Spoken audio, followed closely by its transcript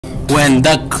When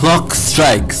the clock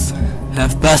strikes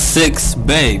 6:30,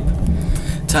 babe,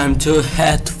 time to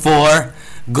head for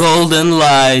golden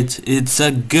light. It's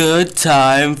a good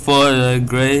time for a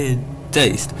great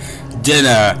taste.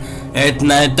 Dinner at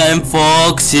nighttime,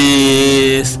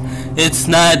 foxes. It's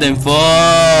nighttime,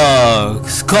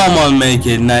 fox. Come on, make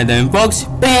it nighttime, fox.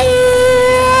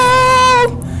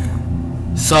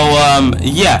 So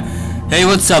yeah. Hey,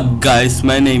 what's up, guys?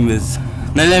 My name is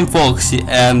Nighttime Foxy,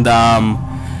 and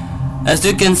as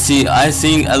you can see, I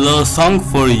sing a little song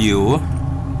for you,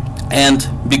 and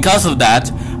because of that,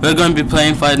 we're going to be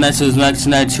playing Five Nights at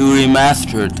Fnwmt 2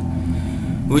 Remastered,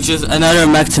 which is another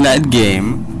Fnwmt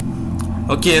game.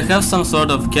 Okay, I have some sort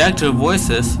of character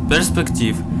voices,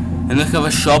 perspective, and I have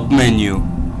a shop menu,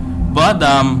 but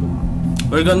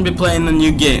we're going to be playing a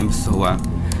new game, so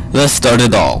let's start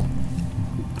it all.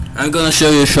 I'm gonna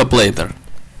show you a shop later.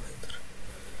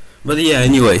 But yeah,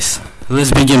 anyways,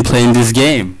 let's begin playing this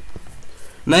game.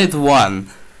 Night 1.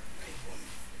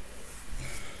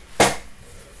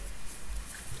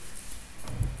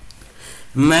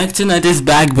 Fnwmt is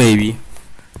back, baby.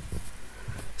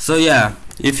 So yeah,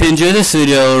 if you enjoyed this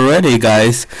video already,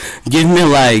 guys, give me a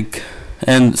like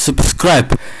and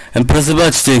subscribe and press the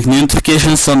bell to take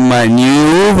notifications on my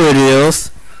new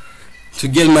videos to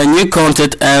get my new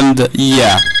content, and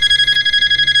yeah.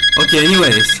 Okay,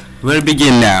 anyways, we'll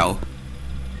begin now.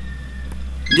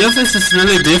 The office is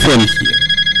really different here.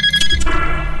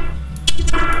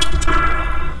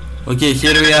 Okay,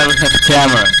 here we have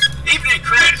cameras. Evening,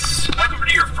 Chris. Welcome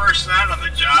to your first night on the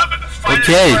job at the finest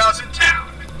warehouse in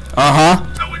town.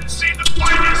 I wouldn't say the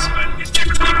finest, but it's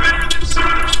definitely better than some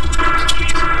other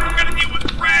facilities. Gotta deal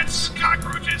with rats,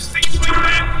 cockroaches, things like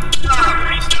that.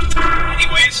 Pretty stuff.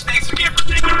 Anyways, thanks again for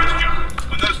taking this job.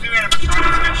 When those new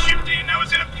animatronics got shipped in, I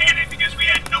was in a panic because we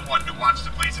had no one to watch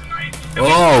the place at night.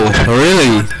 Oh,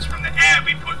 really? From the ad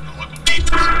we put in the local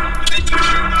papers. And then you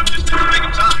showed up just to make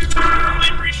them time. I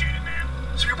really appreciate it, man.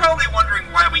 So you're probably wondering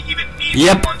why we even need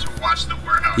someone to watch the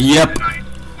warehouse at night.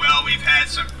 Well, we've had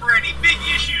some pretty big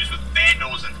issues with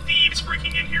vandals and thieves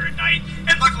breaking in here at night.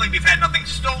 And luckily we've had nothing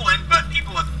stolen, but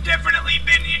people have definitely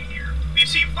been in here. We've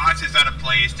seen boxes out of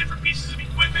place, different pieces of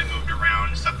equipment moved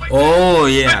around, stuff like that. Oh,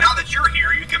 yeah. But now that you're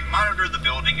here, you can monitor the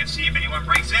building and see if anyone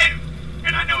breaks in.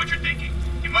 And I know what you're thinking.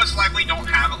 You most likely don't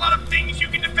have a lot of things you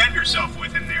can defend yourself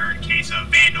with in there in case a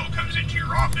vandal comes into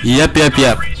your office. Yep.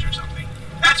 Or something.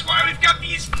 That's why we've got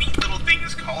these neat little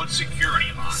things called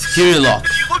security locks. Security locks.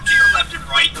 If you look to your left and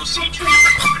right, you'll see two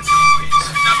different open doorways.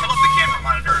 Now pull up the camera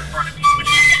monitor in front of you, which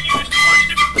you can use to watch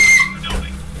different rooms in the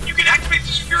building. You can activate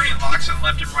the security locks on the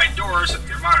left and right doors of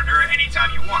your monitor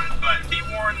anytime you want, but be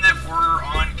warned that we're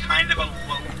on kind of a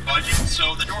low budget,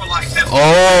 so the door locks have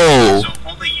so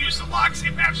only use the locks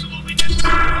if absolutely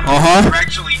necessary. If there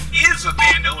actually is a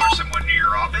vandal or someone near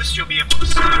your office, you'll be able to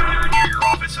see if they're near your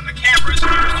office on the cameras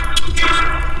nearest to your location.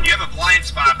 You have a blind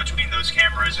spot between those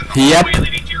cameras and the hallway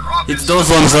leading to your office. It's those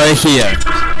ones right here.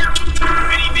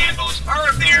 Many vandals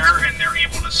are there, and they're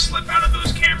able to slip out of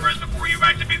those cameras before you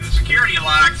activate the security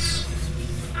locks.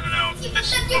 I don't know,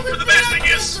 just hope for the best, I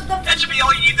guess. That should be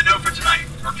all you need to know for tonight.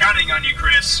 We're counting on you,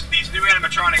 Chris. These new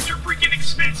animatronics are freaking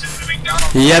expensive. The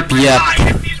McDonald's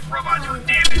if these robots are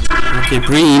damaged. Okay,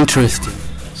 pretty interesting.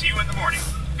 See you in the morning.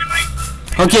 Good night.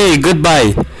 Okay,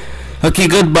 goodbye. Okay,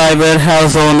 goodbye,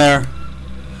 warehouse owner.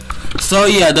 So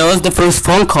yeah, that was the first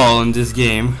phone call in this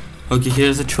game. Okay,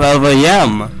 here's at 12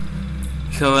 AM.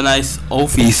 We have a nice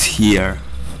office here.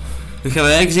 We have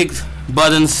exit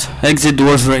buttons, exit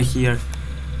doors right here.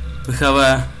 We have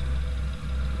a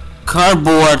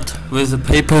cardboard with the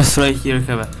papers right here. We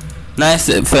have a nice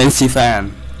fancy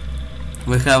fan.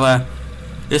 We have a,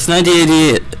 it's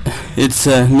 1980, it's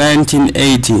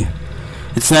 1980.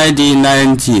 It's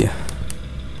 1990.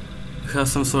 We have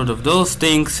some sort of those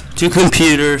things, two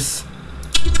computers.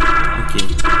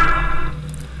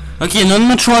 Okay, no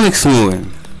animatronics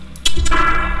moving.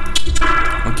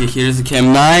 Okay, here's the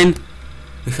cam 9.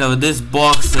 We have these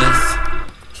boxes.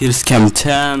 Here's cam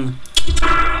 10.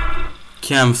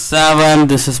 Cam 7,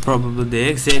 this is probably the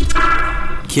exit.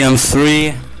 Cam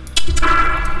 3.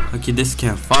 Okay, this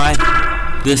cam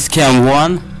 5. This cam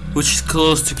 1, which is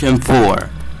close to cam 4.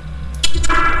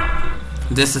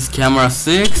 This is camera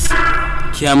 6.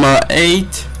 Camera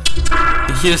 8.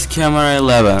 And here's camera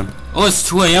 11. Oh, it's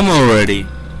 2 AM already.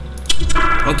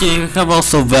 Okay, we have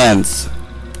also vents.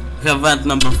 We have vent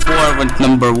number 4, vent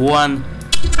number 1,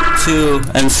 2,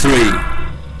 and 3.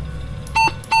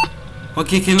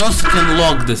 Okay, can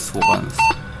lock this ones.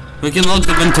 We can lock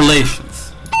the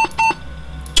ventilations.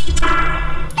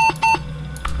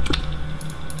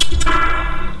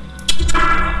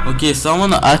 Okay,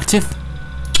 someone active?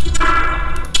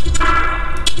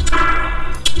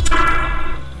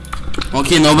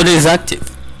 Okay, nobody is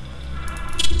active.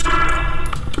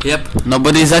 Yep,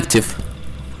 nobody is active.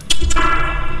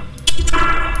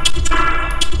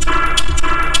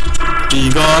 Be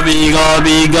go.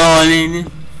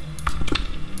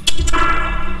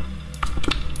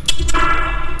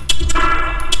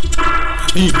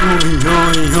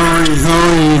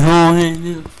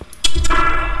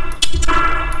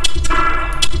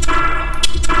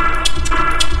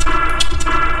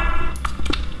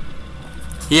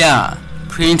 Yeah,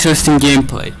 pretty interesting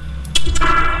gameplay.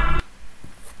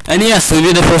 And yes, we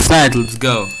did the first night, let's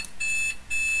go.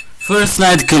 First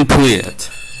night completed.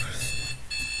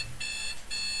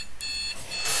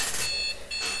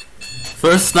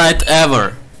 First night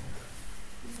ever.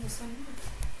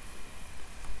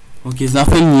 Okay, it's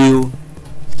nothing new.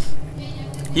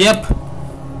 Yep,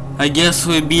 I guess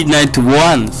we beat night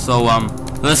 1, so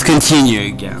let's continue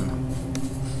again.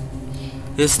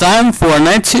 It's time for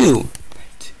night 2.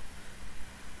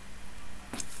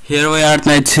 Here we are at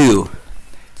night 2.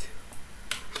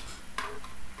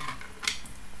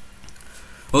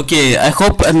 Okay, I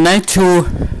hope at night 2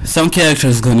 some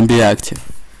characters gonna be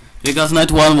active, because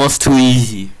night 1 was too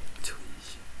easy.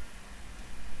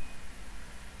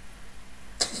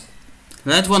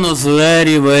 Night 1 was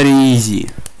very easy.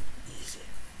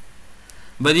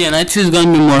 But yeah, night 2 is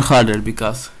gonna be more harder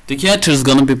because the character is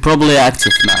gonna be probably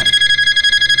active now.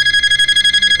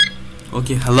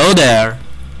 Okay, hello there.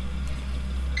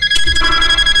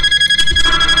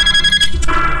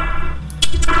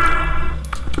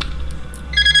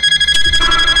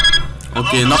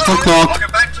 Okay, knock.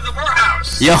 Welcome back to the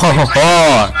warehouse. Yo ho ho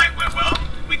ho. Tonight went well.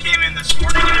 We came in this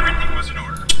morning and everything was in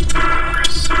order.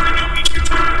 Chris, the new week.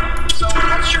 So I'm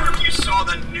not sure if you saw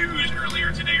the news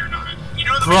earlier today or not. You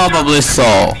know, Probably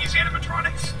so. These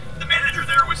animatronics. The manager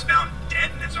there was found dead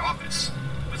in his office.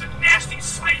 It was a nasty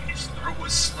sight. His throat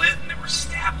was slit and there were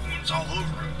stab wounds all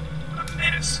over him. What a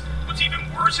menace. What's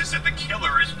even worse is that the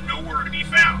killer is nowhere to be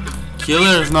found.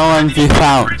 Killer is nowhere to be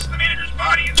found. The manager's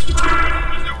body in the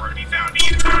permanent was nowhere to be found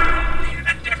either. Man,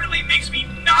 that definitely makes me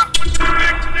not want to go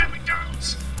back to that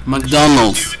McDonald's.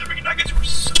 McDonald's. The McNuggets were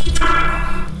so good.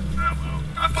 Oh well,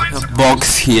 I'll find some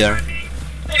Box here.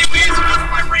 Anyways, enough of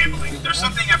my rambling. There's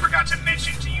something I forgot to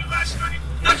mention to you last night.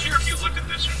 Not sure if you looked at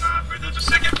this or not, but there's a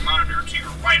second monitor to your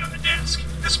right on the desk.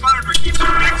 This monitor gives you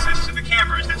access to the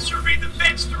cameras that survey the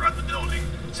vents throughout the building.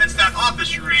 Since that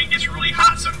office you're in gets really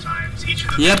hot sometimes, each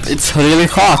of the Yep, it's really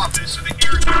hot. office, so the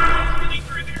air can flow really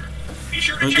through there. Be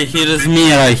sure to Okay, check here those is vents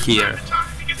me right from here. time to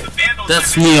time, because the vandals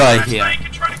That's that me mentioned right last here. night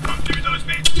can try to come through those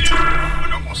vents too. A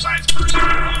normal-sized person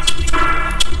can easily. If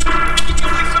you feel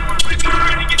like someone might be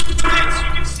trying to get through the vents,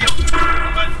 you can seal them,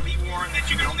 but be warned that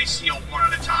you can only seal one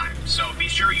at a time. So be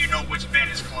sure you know which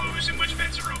vent is closed and which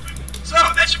vents are open. So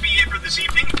that should be it for this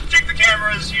evening. Check the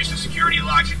cameras, use the security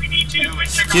locks if you need to, and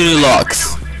check out the Security vents locks.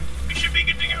 every now and then. We should be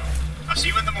good to go. I'll see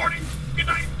you in the morning. Good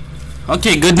night.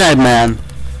 Okay, good night, man.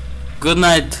 Good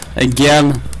night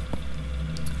again.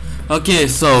 Okay,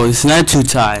 so it's night 2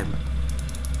 time.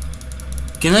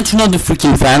 Can I turn on the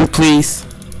freaking fan, please?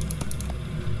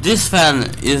 This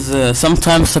fan is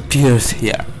sometimes appears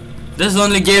here. This is the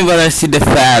only game where I see the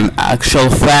fan, actual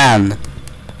fan.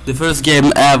 The first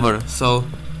game ever, so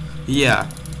yeah.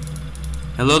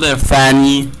 Hello there,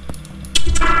 Fanny.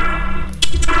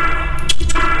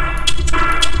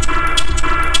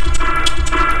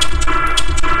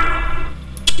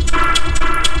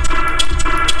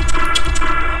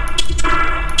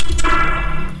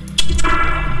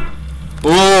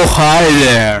 Oh, hi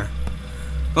there.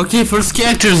 Okay, first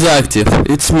character is active.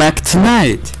 It's Mac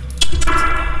tonight.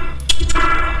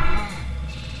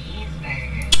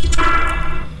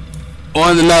 Oh,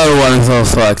 and another one is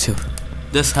also active.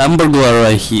 This Hamburglar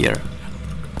right here.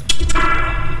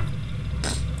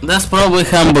 That's probably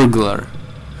Hamburglar.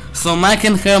 So Mac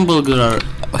and Hamburglar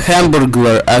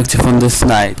active on this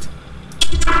night.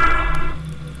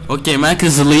 Okay, Mac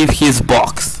is leave his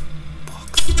box.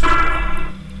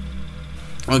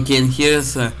 Okay, and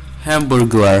here's a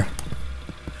Hamburglar.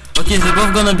 Okay, they're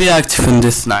both gonna be active in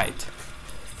this night,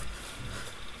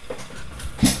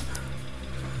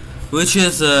 which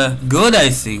is good, I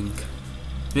think,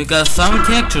 because some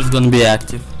characters gonna be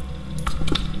active.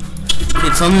 Okay,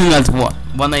 it's only at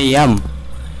 1 AM.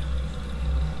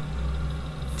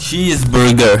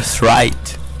 Cheeseburgers,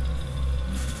 right?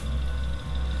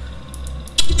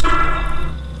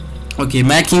 Okay,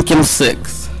 Mac in Cam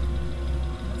 6.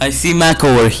 I see Mac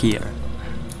over here.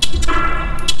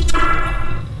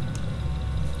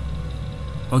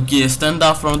 Okay, stand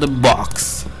up from the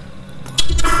box.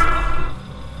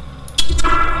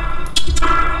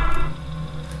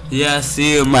 Yeah, I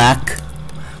see you, Mac.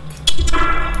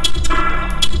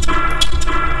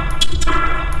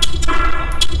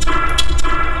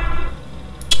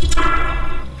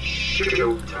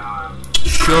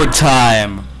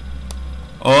 Showtime.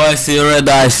 Oh, I see red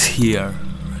eyes here.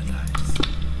 Red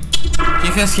eyes. He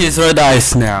has his red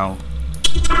eyes now.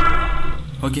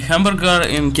 Okay, Hamburglar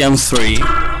in cam 3.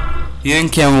 You in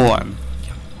cam 1.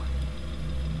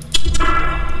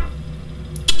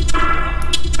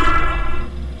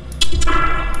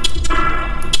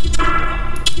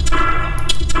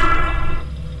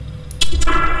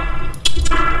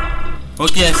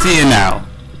 Okay, I see you now.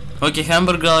 Okay,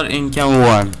 Hamburglar in cam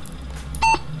 1.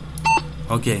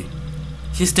 Okay,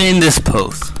 he stay in this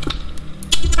pose.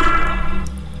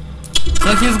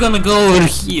 So he's gonna go over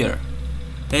here.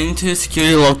 Into a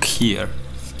security lock here.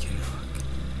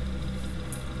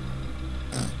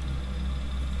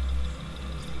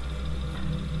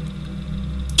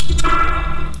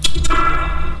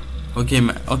 Okay,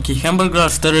 okay, Hamburglar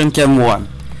started in cam 1.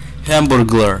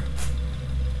 Hamburglar.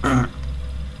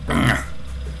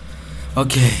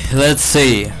 Okay, let's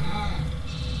see.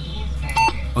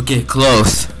 Okay,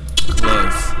 close.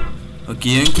 Close. Okay,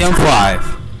 you in cam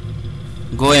 5.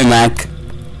 Go away, Mac.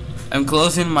 I'm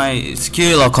closing my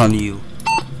security lock on you.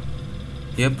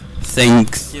 Yep,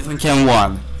 thanks. He's in cam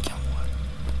 1.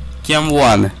 Cam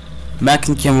 1. Mac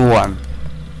in cam 1.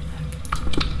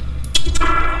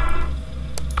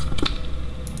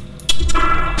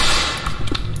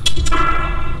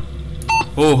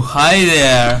 Oh, hi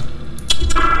there.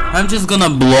 I'm just gonna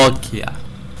block ya.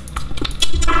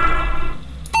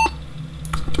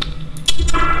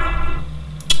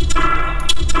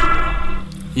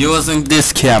 Using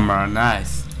this camera,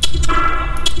 nice.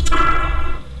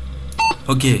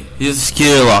 Okay, use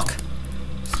security lock.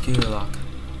 Security lock.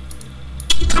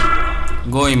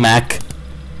 Going, Mac.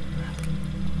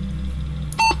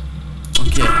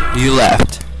 Okay, you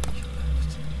left.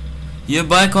 You're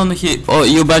back on the oh,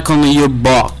 you're back on your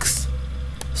box.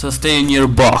 So stay in your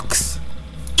box.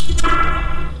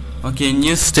 Okay, and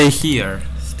you stay here.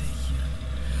 Stay here.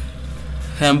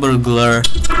 Hamburglar.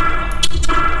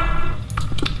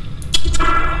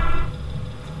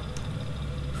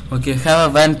 Okay, have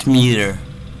a vent meter.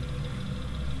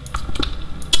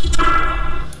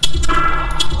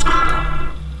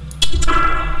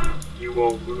 You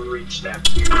won't reach that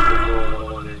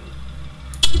beautiful one.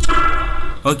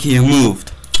 Okay, you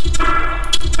moved.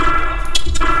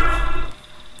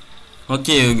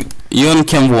 Okay, you on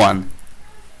cam 1.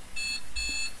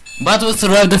 But we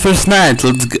survived the first night.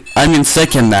 Let's go, I mean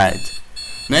second night.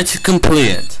 Night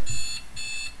complete.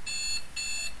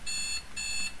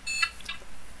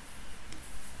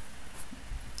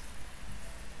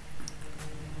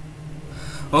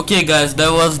 Okay guys,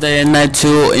 that was the night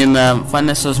 2 in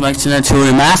Fnwmt night 2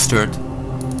 remastered.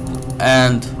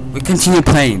 And we continue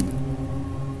playing.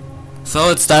 So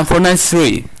it's time for night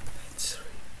 3.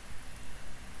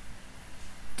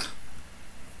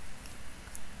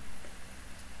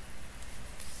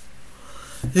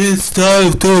 It's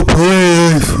time to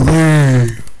play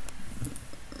 3.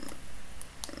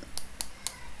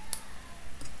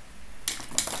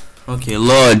 Okay,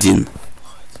 loading.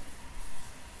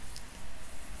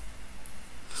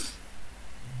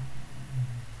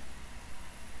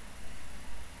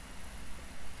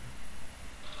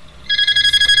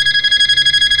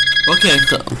 Okay,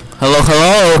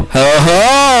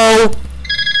 hello.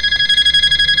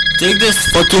 Take this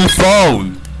fucking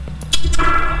phone.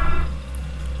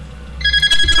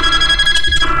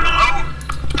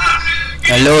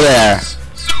 Hello there.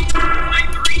 So,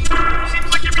 night 3. Seems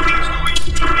like everything is going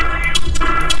smoothly for you.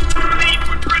 They need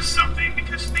to address something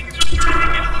because things are starting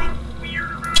to get a little weird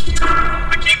around here.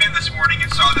 I came in this morning and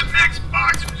saw that Mac's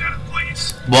box was out of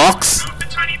place. Box? I moved a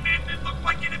tiny bit and it looked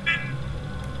like it had been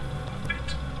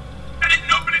opened. I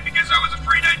didn't open it because I was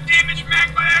afraid I'd damage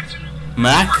Mac by accident.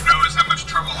 Mac? Lord knows how much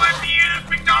trouble I'd be in if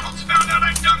McDonald's found out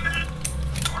I'd done that.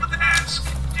 I wanted to ask,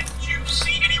 did you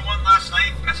see anyone last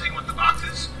night messing with the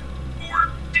boxes?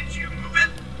 Or did you move it?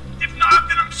 If not,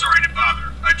 then I'm sorry to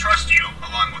bother. I trust you,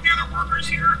 along with the other workers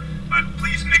here, but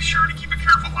please make sure to keep a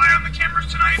careful eye on the cameras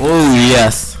tonight. Oh,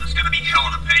 yes. There's gonna be hell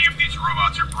to pay if these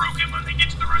robots are broken when they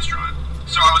get to the restaurant.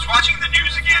 So I was watching the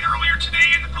news again earlier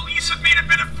today, and the police have made a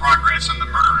bit of progress on the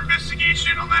murder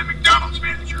investigation on that McDonald's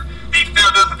manager. They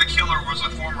found out that the killer was a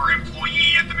former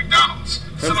employee at the McDonald's.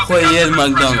 Some of the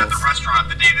customers present at the restaurant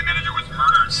the day the manager was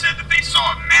murdered said that they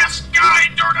saw a masked guy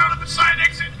dart out of the side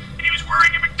exit. He was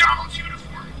wearing a McDonald's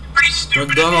uniform. Pretty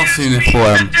stupid. McDonald's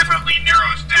uniform. That definitely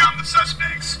narrows down the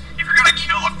suspects. If you're gonna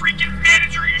kill a freaking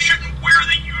manager, you shouldn't wear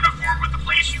the uniform with the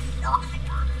place you work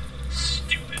for.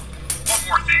 Stupid. One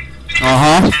more thing. Pay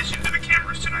attention to the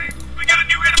cameras tonight. We got a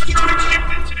new animatronics shipped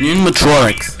in today.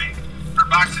 Animatronics. Her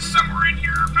box is somewhere in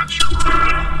here. I'm not sure where we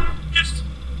put it. Just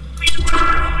please watch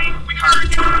carefully. We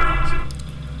hired you for a reason.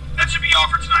 That should be all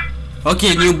for tonight.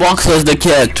 Okay, new box has the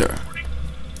character.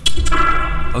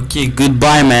 Okay,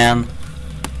 goodbye, man.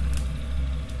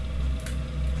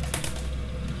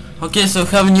 Okay, so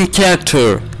have a new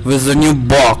character with a new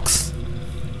box.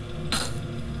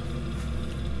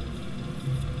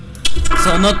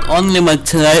 So not only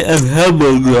mcheese and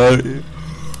Hamburglar.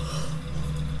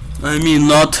 I mean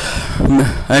not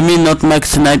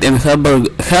mcheese and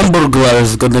Hamburglar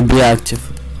is gonna be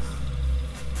active.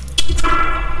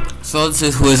 So let's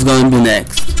see who is gonna be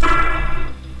next.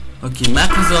 Okay,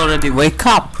 Mac is already wake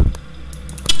up.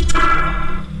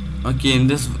 Okay,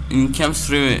 in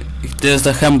chemistry there's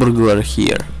the Hamburglar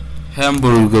here.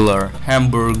 Hamburglar.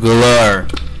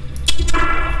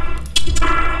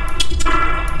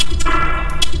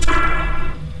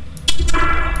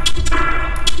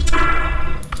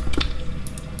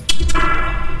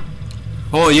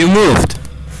 Oh, you moved.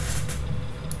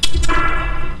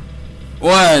 Oh,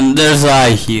 and there's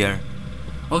I here.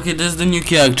 Okay, there's the new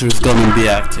character is gonna be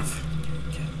active.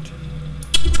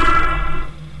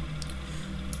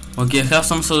 Okay, I have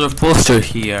some sort of poster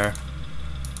here.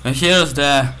 And here's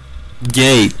the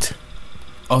gate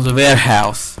of the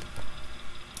warehouse.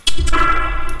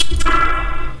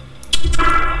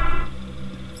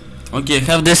 Okay, I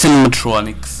have this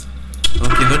animatronics.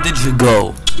 Okay, where did you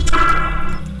go?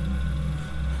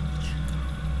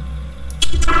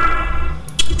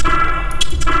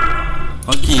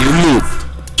 Okay, you moved.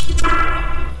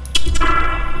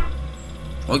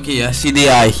 Okay, I see the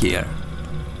eye here.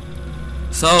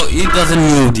 So it doesn't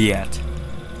move yet.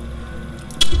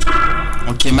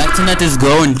 Okay, mcheese is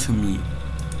going to me.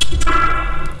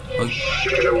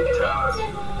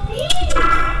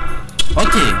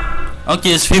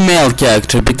 Okay, it's female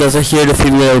character because I hear the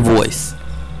female voice.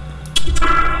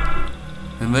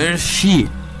 And where is she?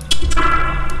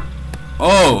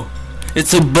 Oh,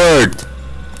 it's a bird.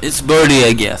 It's Birdie,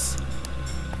 I guess.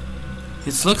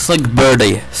 It looks like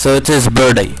Birdie, so it is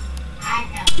Birdie.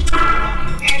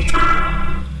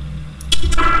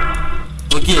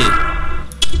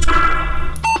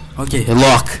 Okay,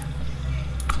 lock.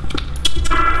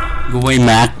 Go away,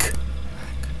 Mac.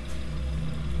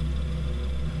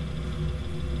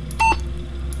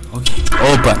 Okay,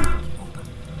 open.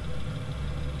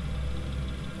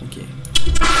 Okay.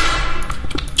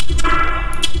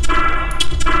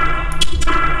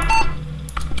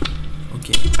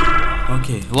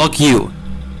 Okay, lock you.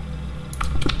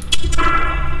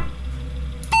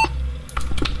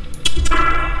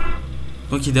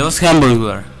 Okay, that was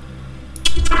Hamburglar.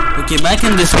 Okay, back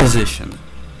in this position.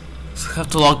 So I have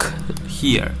to lock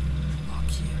here.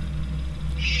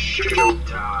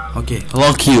 Okay,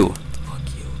 lock you.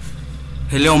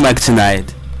 Hello,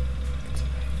 mcheese.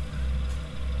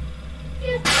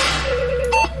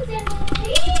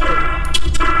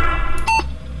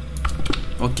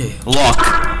 Okay, lock.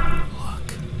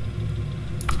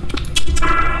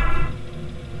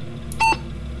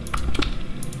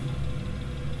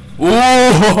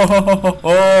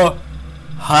 Oh,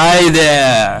 hi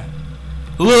there.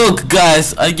 Look,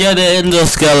 guys, I get an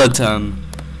endoskeleton.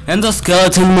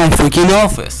 Endoskeleton in my freaking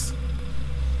office.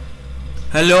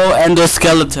 Hello,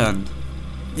 endoskeleton.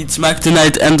 It's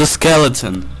mcheese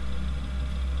endoskeleton.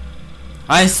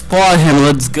 I spot him,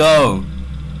 let's go.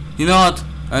 You know what?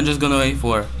 I'm just gonna wait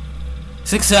for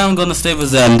 6 AM. I'm gonna stay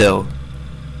with Endo.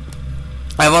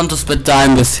 I want to spend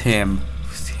time with him.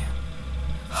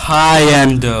 Hi,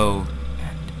 Endo.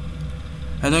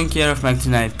 I don't care if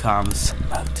mcheese comes.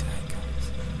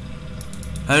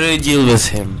 I already deal with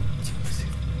him.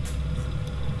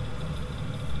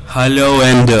 Hello,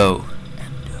 Endo.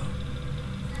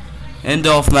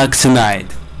 Endo of mcheese.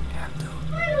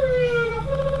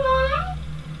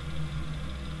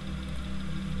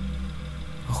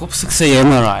 I hope 6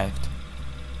 AM arrived.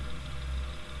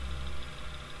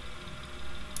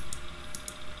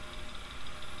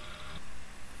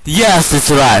 Yes,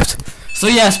 it's arrived. So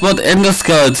yes, but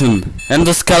endoskeleton and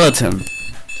mcheese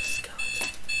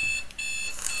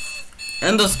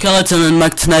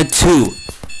too.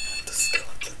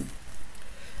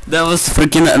 That was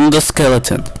freaking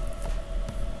endoskeleton.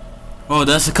 Oh,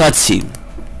 that's a cutscene.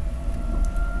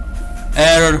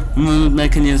 Error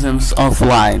mechanisms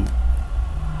offline.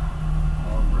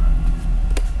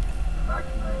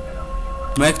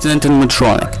 Mcheese and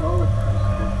animatronic.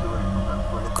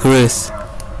 Chris.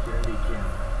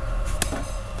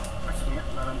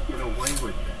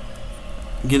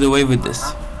 Get away with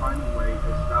this.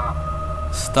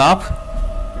 Stop?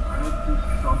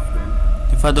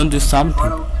 If I don't do something. If I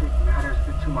don't take matters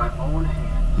into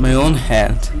my own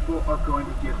hand. People are going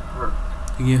to get hurt.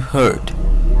 Get hurt.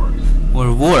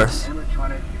 Or worse.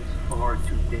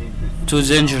 Too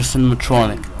dangerous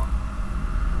animatronic.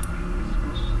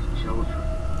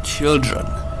 Children.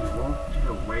 He won't get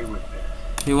away with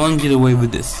this. He won't get away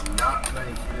with this. Not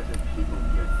many innocent people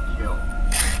get killed.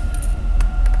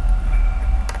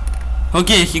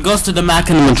 Okay, he goes to the Mac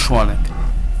animatronic.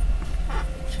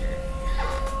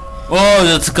 Oh,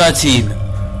 that's a cutscene.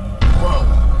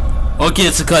 Okay,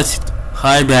 it's a cutscene.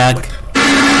 Hi, Mac.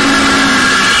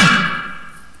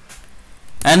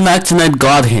 And Mac tonight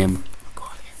got him.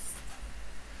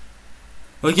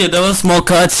 Okay, that was small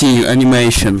cutscene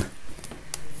animation.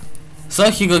 So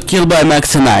he got killed by Mac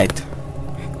tonight.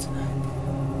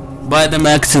 By the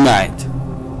Mac tonight.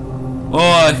 Oh,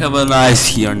 I have an ice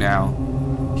here now.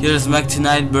 Here's Mac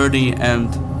tonight, Birdie, and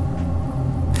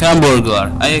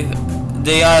Hamburglar.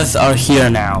 The eyes are here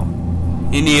now.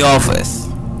 In the office.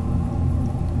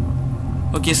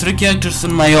 Okay, 3 characters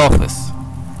in my office.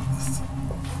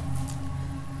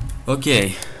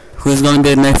 Okay, who's gonna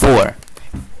be my 4?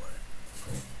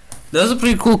 That was a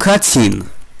pretty cool cutscene.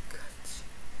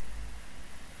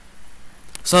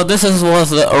 So this was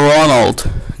Ronald.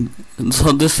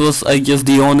 So this was, I guess,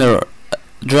 the owner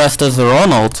dressed as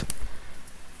Ronald.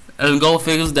 And go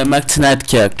figure the Mac tonight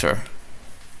character.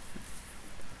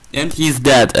 And he's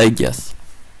dead, I guess.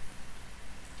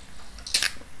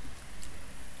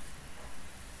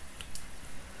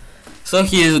 So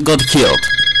he got killed.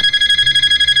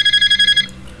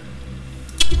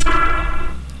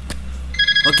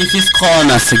 Okay, he's calling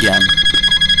us again.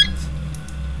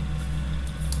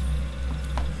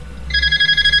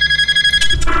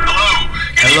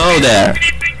 Hello there.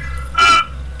 Good evening.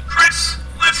 Chris,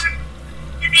 listen.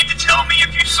 You need to tell me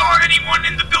if you saw anyone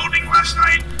in the building last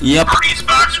night. Yep. Birdie's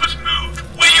box was moved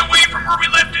way away from where we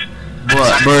left it. I What,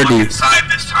 decided to Birdie? look inside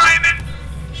this time, and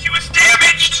she was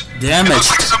damaged. It Damaged?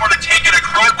 looked like someone had taken a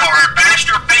crowbar and bashed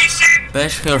her face in.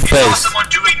 Bash her If you saw face. someone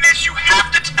doing this, you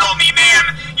have to tell me,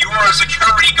 man. You are a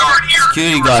security guard here.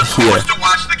 Security You guard are supposed here. to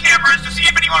watch the cameras to see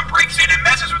if anyone breaks in and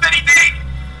messes with anything.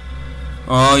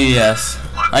 Oh yes.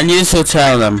 Look, I need to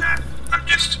tell them. I'm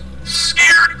just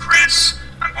scared, Chris.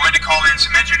 I'm going to call in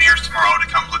some engineers tomorrow to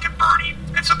come look at Birdie,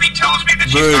 and something tells me that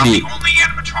she's not Birdie. the only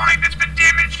animatronic that's been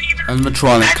damaged either.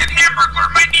 Animatronic. Mac and Hamburglar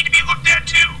might need to be looked at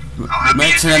too. I'll have the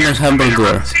Mac and engineers come in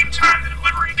Hamburglar. around the same time the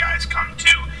delivery guys come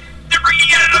too. They're bringing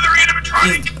in another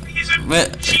animatronic. He's a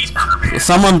cheeseburger man.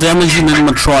 Someone damaging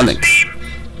animatronics.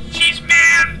 Cheese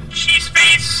man, cheese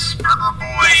face, burger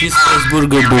boy. Cheese face,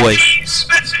 burger Mayor boy. McCheese,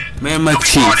 that's it. Mayor They'll be brought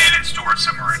McCheese. in and stored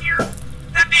somewhere in here.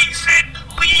 That being said,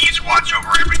 please watch over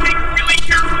everything really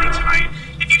carefully tonight.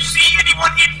 If you see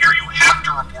anyone in here, you have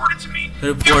to report it to me.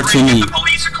 Report Feel to free me. give the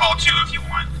police a call too if you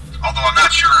want. Although I'm not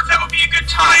sure if that would be a good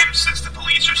time, since the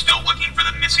police are still looking for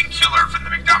the missing killer from the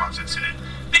McDonald's incident.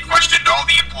 They questioned all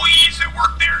the employees that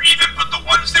worked there, even put the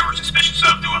ones they were suspicious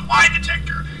of through a lie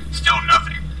detector. Still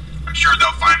nothing. I'm sure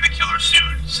they'll find the killer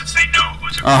soon, since they know it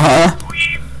was a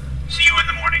employee. See you in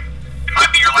the morning. It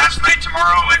might be your last night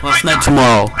tomorrow, it Last might night not.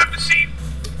 tomorrow. We'll have to see.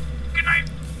 Good night.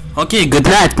 Okay, good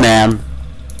night, man.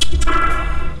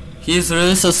 He's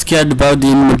really so scared about the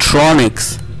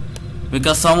animatronics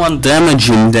because someone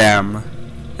damaging them.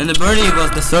 And the Birdie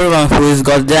was the third one who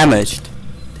got damaged.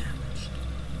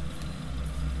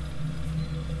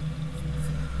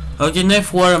 Okay,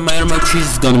 next war Mayor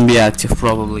McCheese is gonna be active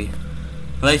probably.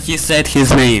 Like he said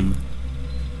his name.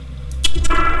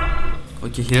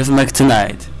 Okay, here's Mac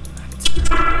tonight.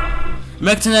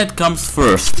 Mac tonight comes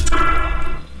first.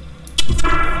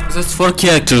 That's 4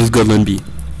 characters gonna be.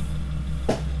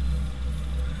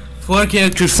 4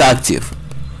 characters active.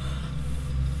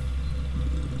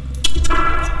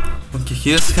 Okay,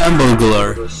 here's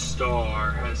Hamburglar. The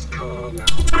star has come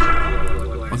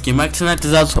out. Okay, Mac tonight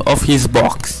is out of his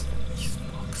box.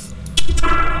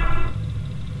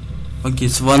 Okay,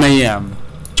 it's 1 AM.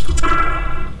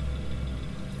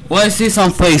 Oh, I see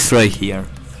some face right here.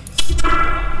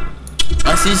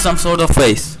 I see some sort of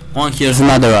face. Oh, here's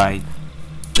another eye.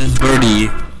 That's Birdie.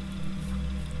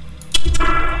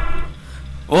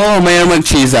 Oh, Mayor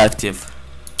McCheese active.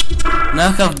 Now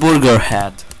I have Burger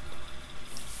Hat.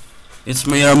 It's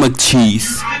Mayor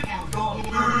McCheese.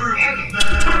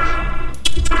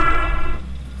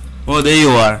 Oh, there you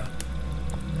are.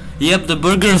 Yep, the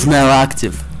burger is now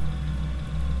active.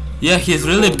 Yeah, he's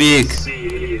really big.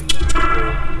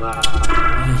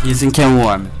 He's in Cam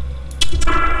 1.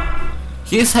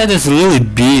 His head is really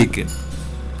big.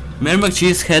 Mayor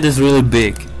McCheese's head is really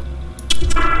big.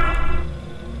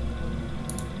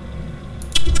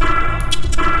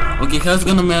 Okay, how's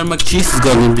gonna Mayor McCheese is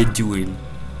gonna be doing?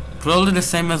 Probably the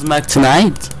same as Mac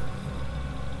tonight.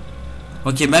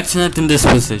 Okay, Mac tonight in this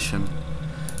position.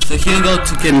 So here we go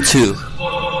to Cam 2.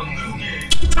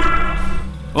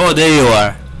 Oh, there you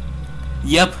are.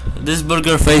 Yep, this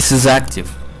burger face is active.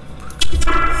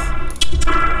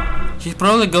 He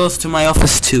probably goes to my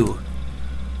office too.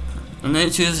 And then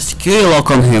to use a security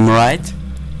lock on him, right?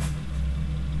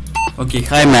 Okay,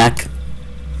 hi Mac.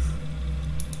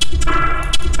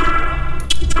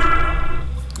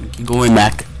 Okay, go away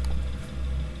Mac.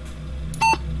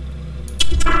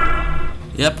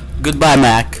 Yep, goodbye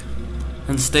Mac.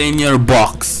 And stay in your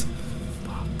box.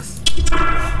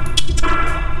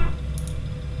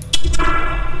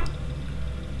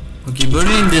 Okay,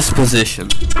 Birdie in this position.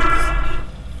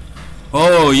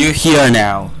 Oh, you're here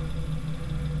now.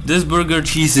 This burger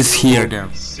cheese is here now.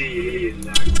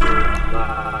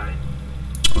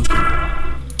 Okay.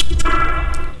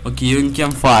 Okay, you're in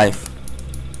Camp 5.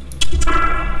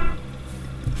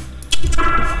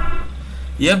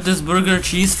 Yep, this burger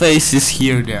cheese face is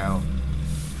here now.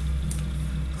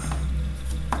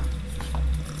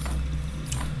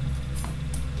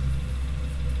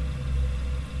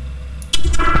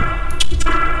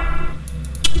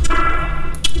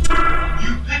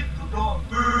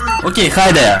 Okay,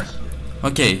 hi there.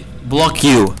 Okay, block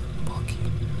you.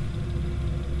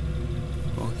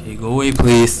 Okay, go away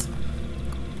please.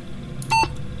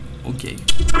 Okay.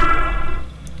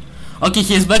 Okay,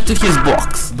 he's back to his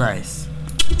box. Nice.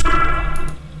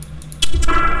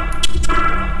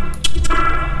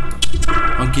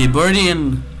 Okay, Birdie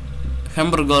and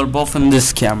Hamburglar are both in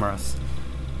these cameras.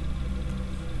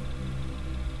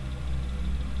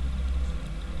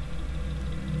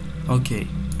 Okay.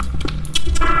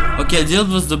 Okay, deal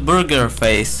with the burger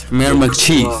face, mere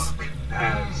mcheese.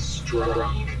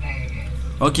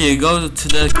 Okay, you go to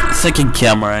the second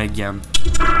camera again.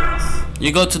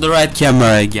 You go to the right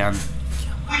camera again.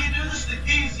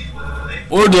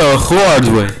 Or the hard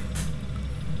way.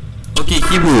 Okay,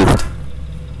 he moved.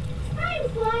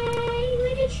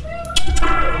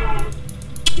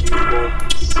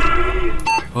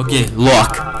 Okay,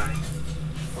 lock.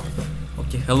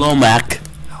 Okay, hello Mac.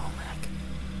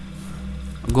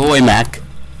 Go away Mac.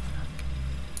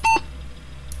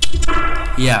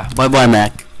 Yeah, bye bye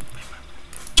Mac.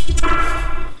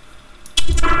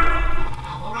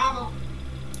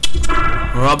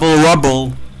 Rubble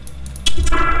rubble.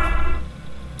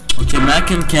 Okay,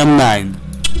 Mac in Camp 9.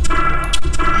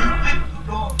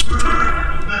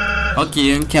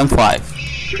 Okay, in Camp 5.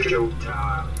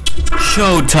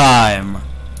 Showtime.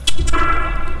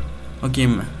 Okay,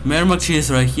 Mayor McCheese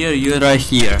is right here, you're right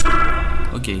here.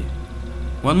 Okay.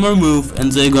 One more move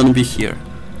and they're gonna be here.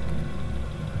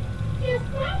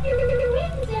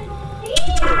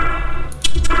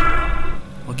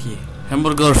 Okay,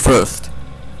 Hamburglar first.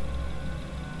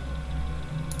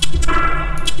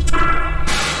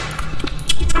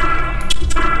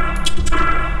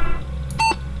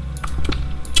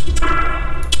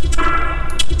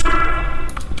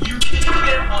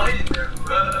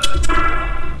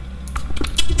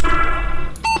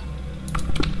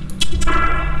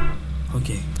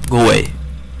 Okay, go away.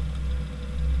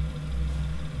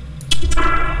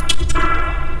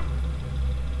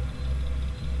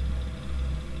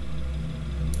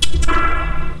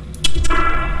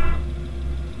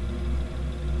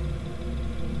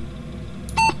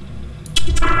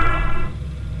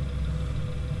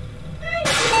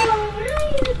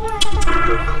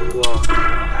 The clock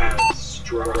has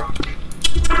struck.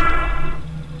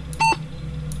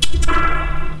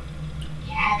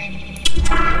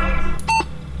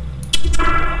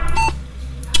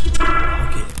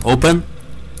 Okay, open.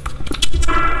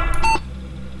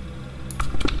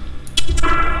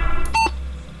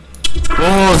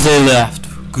 Oh, they left.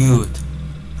 Good.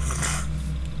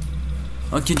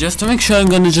 Okay, just to make sure, I'm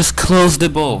gonna just close the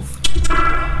both.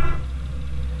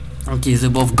 Okay, they're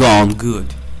both gone.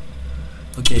 Good.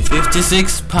 Okay,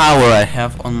 56 power I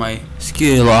have on my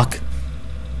security lock,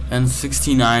 and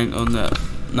 69 on the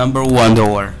number 1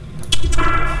 door.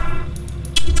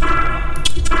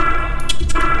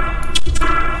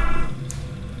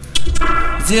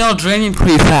 They are draining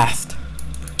pretty fast.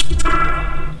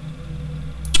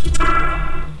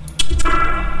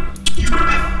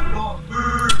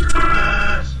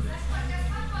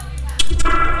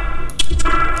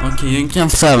 Okay, you can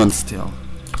 7 still.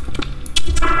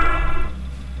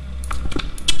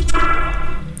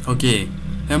 Okay,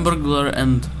 Hamburglar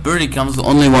and Birdie comes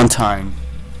only one time.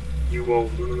 You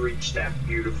won't reach that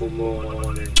beautiful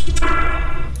morning.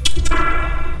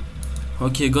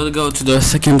 Okay, gotta go to the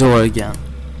second door again.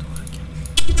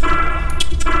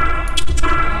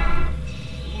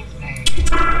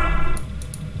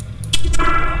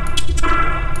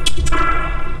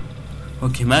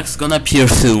 Okay, Mac's gonna appear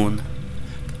soon.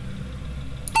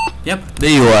 Yep, there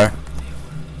you are.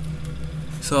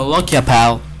 So lock ya,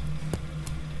 pal.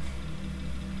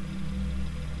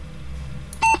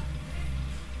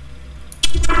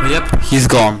 Oh, yep, Yep, he's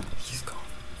gone.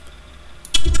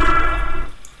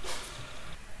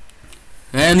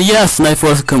 And yes, knife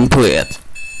was complete.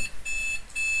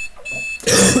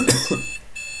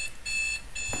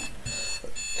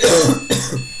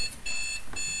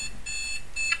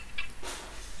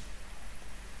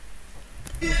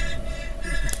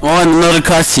 Oh, another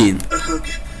cutscene.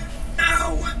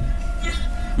 Ow.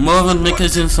 More than the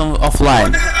cutscenes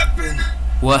offline. What happened?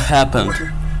 What happened?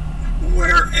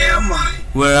 Where am I?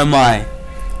 Where am I?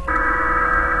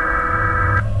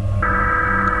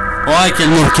 Oh, I can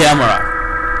move camera.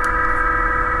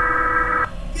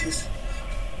 Is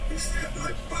that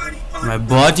my body on My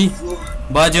body? the floor?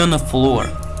 Body on the floor.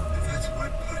 That's my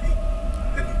body.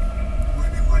 And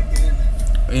what am I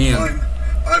in?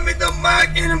 I'm in the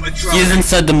Mac animatronic. He's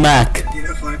inside the Mac. You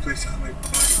know, find a place on my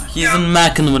body. He's in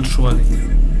Mac animatronic. Wait a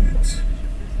minute.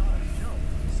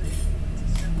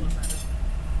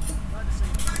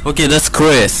 Okay, that's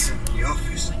Chris. In the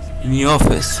office. In the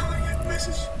office. I got a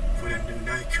message for that new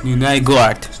night guard. New night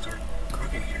guard. To start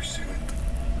cooking here soon.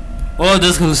 Oh,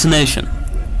 that's hallucination.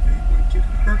 Might get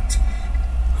hurt.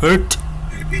 Hurt?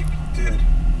 Maybe dead.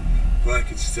 But I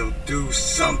can still do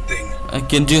something. I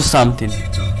can do something.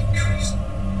 Keep talking, Chris.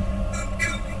 I'm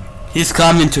coming. He's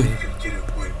coming to him. You gotta get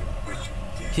away with what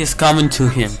you did. He's coming to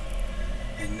him.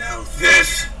 And now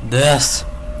this. This.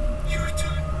 Your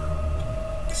time.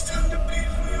 It's time to pay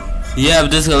for your own crime. Yeah,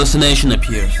 this hallucination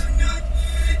appears. You're not.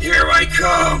 Here I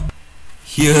come.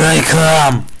 Here I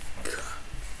come.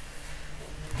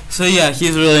 So yeah,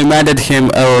 he's really mad at him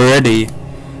already.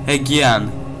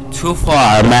 Again. Too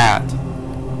far mad.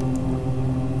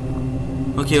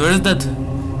 Okay, where is that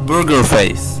burger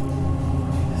face?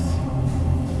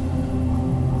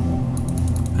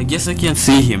 I guess I can't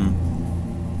see him.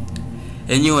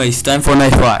 Anyways, time for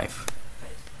night 5.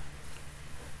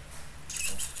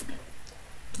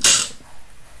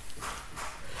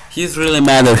 He's really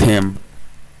mad at him.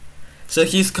 So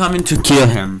he's coming to kill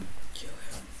him.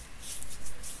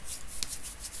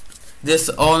 This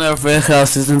owner of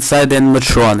warehouse is inside the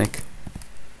animatronic.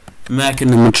 Mac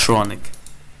animatronic.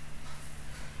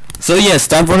 So yes,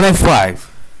 time for night 5.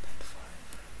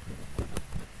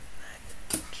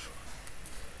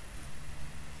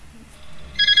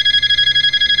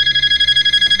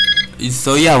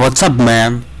 So yeah, what's up,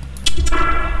 man?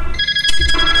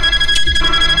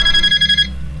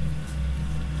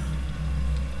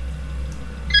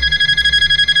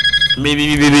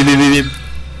 Beep.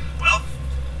 Well,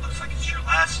 looks like it's your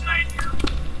last night here.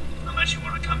 Unless you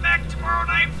want to come back tomorrow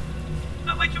night.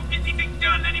 Not like you'll get anything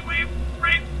done anyway,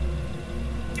 right?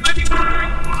 You might be wondering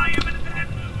why I'm in a bad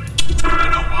mood. You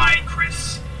know why,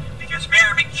 Chris? Because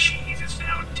Mayor McCheese is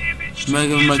now damaged.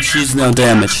 Mayor McCheese is now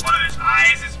damaged. One of his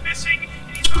eyes is missing,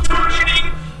 and he's not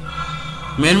functioning.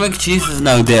 Mayor McCheese is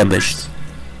now damaged.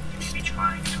 You should be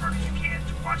trying as hard as you can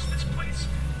to watch this place.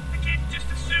 I can't just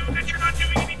assume that you're not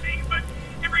doing anything, but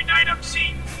every night I'm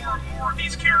seeing more and more of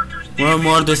these characters damaged. More and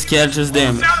more of these characters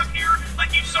damaged. Out of here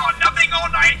like you saw nothing all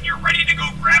night and you're ready to go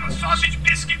grab a sausage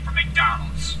biscuit from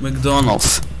McDonald's.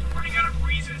 McDonald's. I'm running out of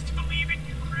reasons to believe in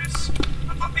you, Chris.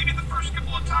 I thought maybe the first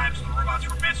couple of times the robots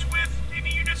were messed with, maybe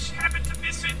you just happened to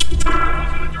miss it. It was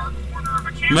in a dark corner of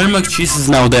a camera. Mayor McCheese is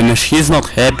now damaged. He's not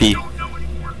happy. I don't know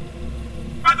anymore.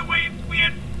 By the way, we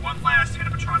had one last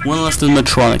animatronic. One last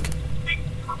animatronic. Big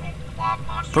purple blob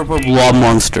monster. Purple blob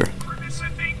monster. Grimace, I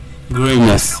think.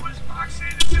 Grimace.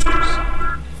 It's in there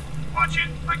somewhere. Watch it,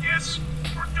 I guess,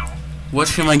 or don't.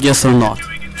 Watch him, I guess, or not.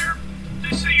 Doing in there.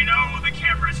 Just so you know, the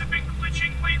cameras have been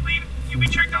glitching lately. We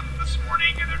checked on them this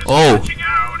morning, and they're just glitching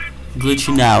out and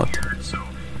glitching being all out. weird. So,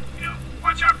 you know,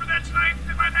 watch out for that tonight.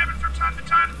 It might happen from time to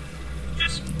time.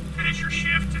 Just finish your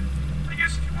shift, and I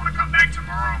guess if you want to come back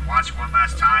tomorrow and watch one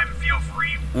last time, feel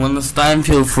free. One last time,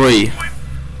 feel free.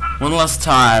 One last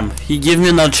time. He gave me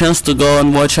another chance to go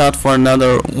and watch out for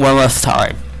another one last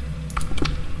time.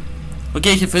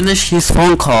 Okay, he finished his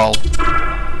phone call.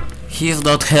 He's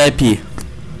not happy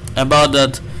about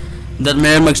that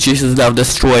Mayor McCheese is now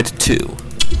destroyed too.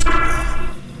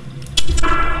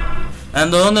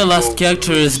 And the only last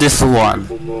character is this one,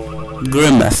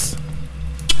 Grimace.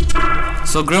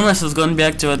 So Grimace is gonna be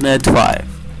active at night 5.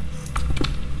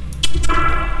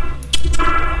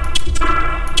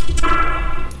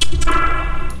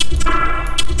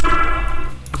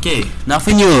 Okay,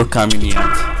 nothing new coming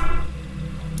yet.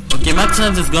 Okay, my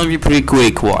chance is gonna be pretty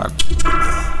quick one.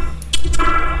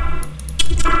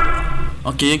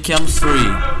 Okay, it comes 3.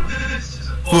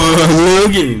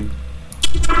 Looking.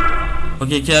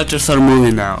 Okay, characters are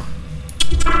moving now.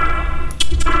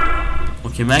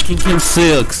 Okay, making him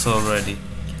 6 already.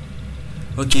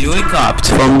 Okay, you wake up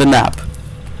from the nap.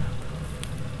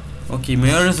 Okay,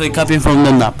 Mayor is wake up from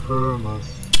the nap.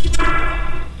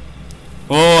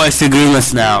 Oh, I see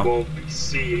Grimace now.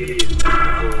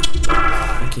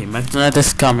 Okay, McDonald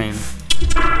is coming.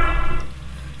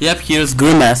 Yep, here's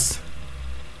Grimace.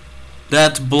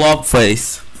 That blob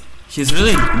face. He's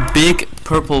really big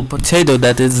purple potato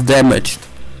that is damaged.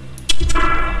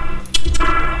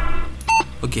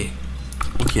 Okay.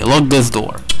 Okay, lock this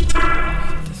door.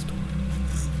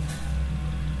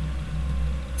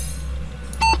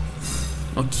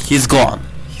 Okay, he's gone.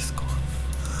 He's gone.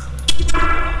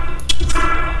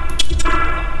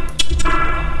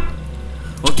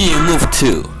 Okay, you move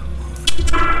too.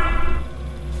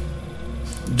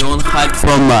 Don't hide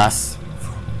from us.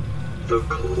 The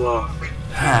clock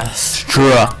has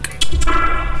struck.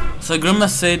 So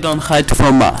Grimace say don't hide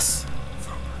from us.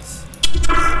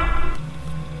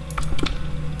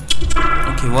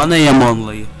 Okay, 1 AM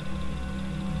only.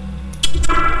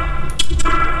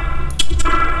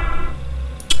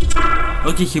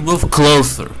 Okay, he moved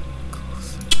closer.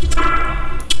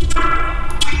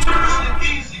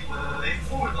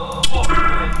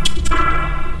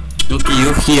 Okay,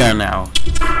 you're here now.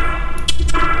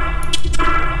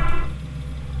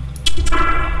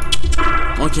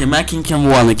 Okay, Mackin can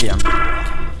won again.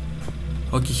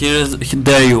 Okay,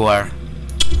 there you are.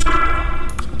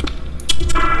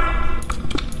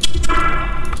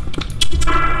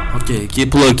 Okay,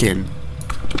 keep looking.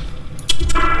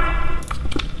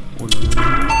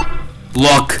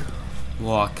 Lock.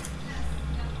 Lock.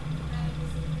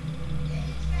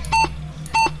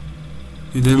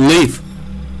 You didn't leave.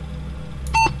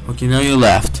 Okay, now you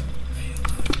left.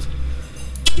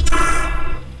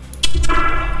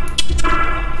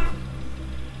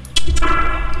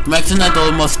 Maxonite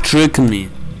almost tricked me.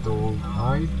 Don't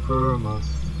hide from us.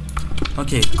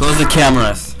 Okay, close the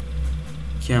cameras.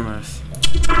 Cameras.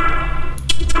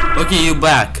 Okay, you're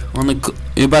back on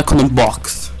the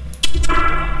box.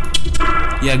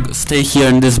 Yeah, stay here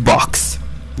in this box,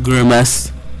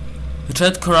 Grimace. You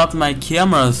tried to corrupt my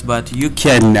cameras, but you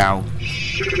can now.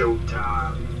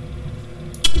 Showtime.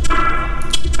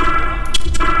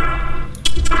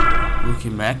 Okay,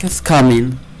 Mac is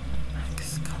coming.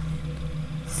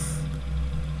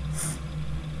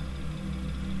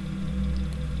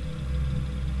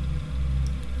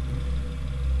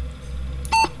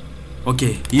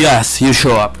 Okay, yes, you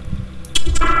show up.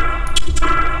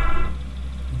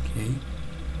 Okay.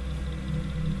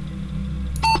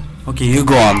 Okay, you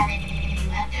go on.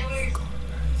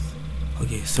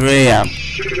 Okay, 3 AM.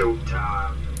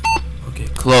 Showtime. Okay,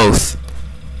 close.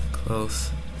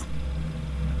 Close.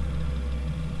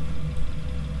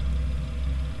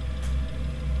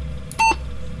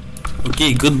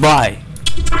 Okay, goodbye.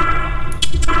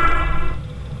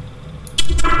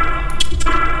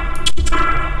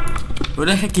 Where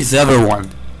the heck is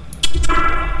everyone?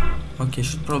 Okay,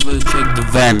 should probably check the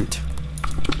vent.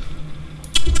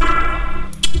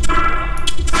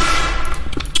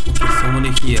 Okay,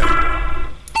 somebody here.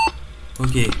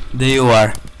 Okay, there you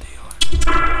are.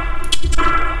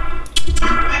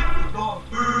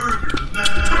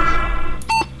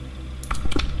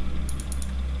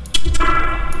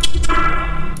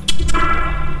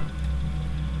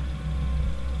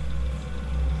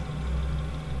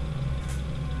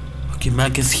 Okay,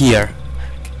 Mac is here.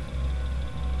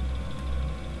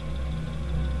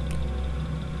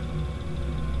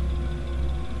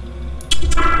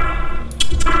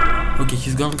 Okay,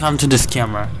 he's gonna come to this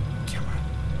camera.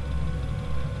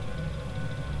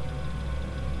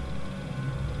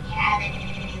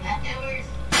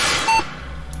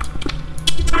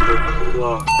 The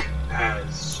clock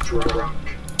has struck.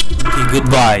 Okay,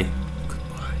 goodbye.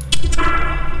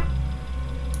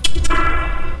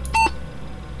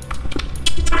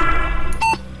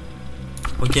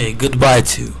 Okay, goodbye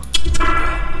too.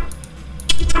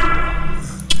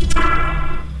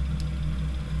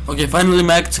 Okay, finally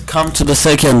Mac to come to the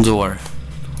second door.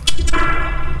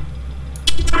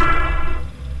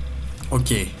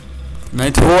 Okay,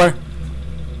 night 4.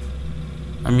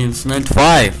 I mean it's night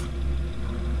 5.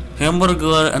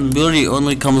 Hamburglar and Birdie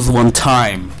only comes one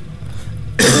time.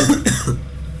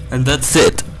 And that's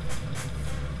it.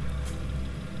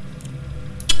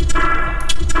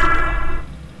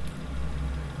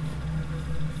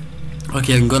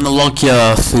 Okay, I'm gonna lock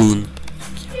you soon.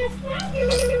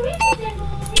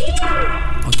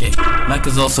 Okay, Mac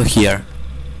is also here.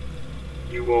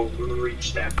 You won't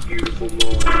reach that beautiful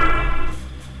morning.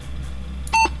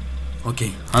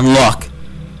 Okay, unlock.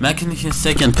 Mac in his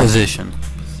second position.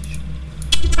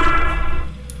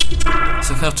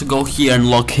 So I have to go here and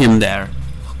lock him there.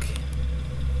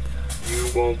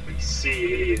 You won't be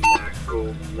seeing that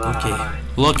golden light. Okay,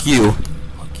 lock you.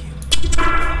 Lock you.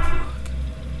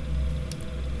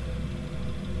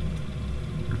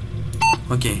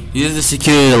 Okay, use the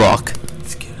security lock.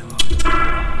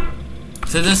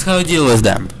 So that's how you deal with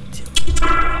them.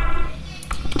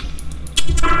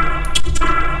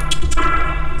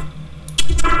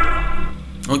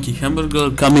 Okay,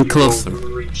 Hamburglar coming closer.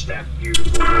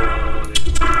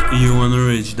 You wanna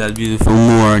reach that beautiful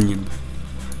morning.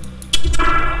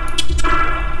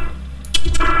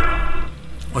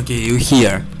 Okay, you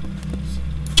here.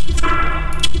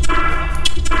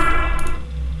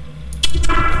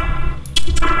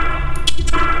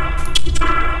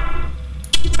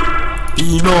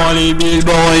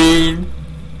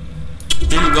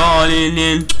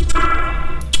 Billboarding.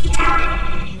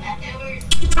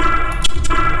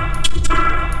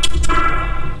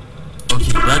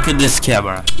 Okay, look at this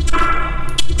camera.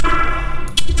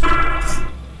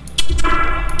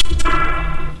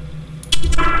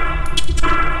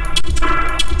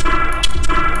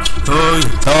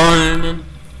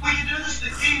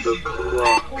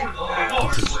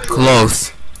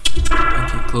 Close.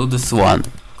 Okay, close this one.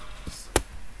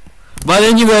 But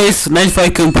anyways, night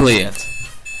 5 complete.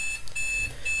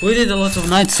 We did a lot of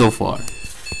nights so far,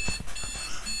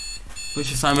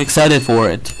 which is I'm excited for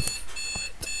it.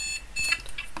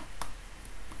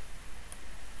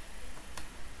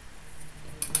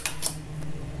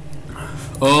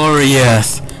 Oh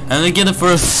yes, and we get the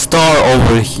first star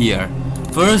over here.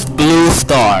 First blue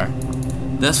star.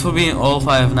 That's for being all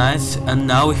 5 nights, and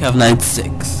now we have night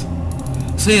 6.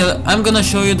 So yeah, I'm gonna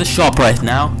show you the shop right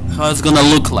now, how it's gonna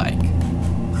look like.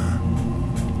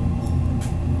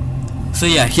 So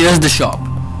yeah, here's the shop.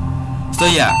 So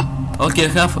yeah, okay,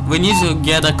 we need to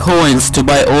get a coins to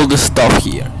buy all the stuff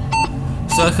here.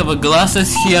 So I have a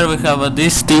glasses here, we have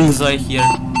these things right here.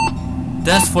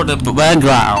 That's for the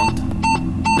background.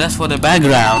 That's for the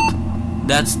background.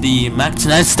 That's the Mac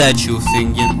statue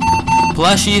thingy.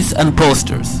 Plushies and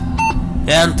posters.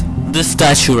 And this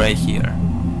statue right here.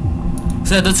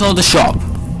 So that's all the shop.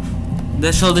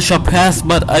 That's all the shop has,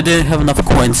 but I didn't have enough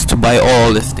coins to buy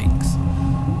all these things.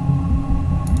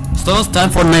 So it's time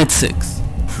for night 6.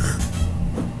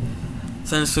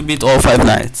 Since we beat all 5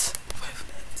 nights.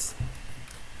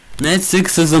 Night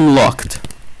 6 is unlocked.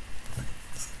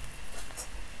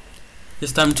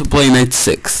 It's time to play night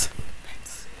 6.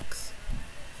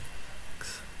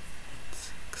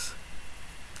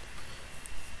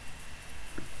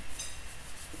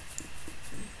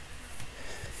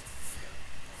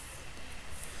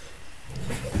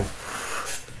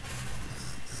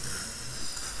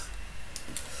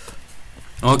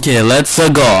 Okay, let's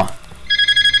go.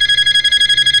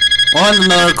 Oh,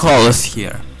 another call is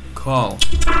here. Call.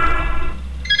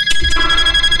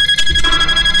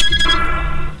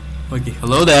 Okay,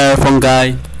 hello there, phone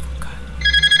guy.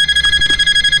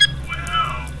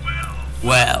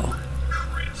 Well.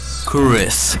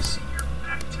 Chris.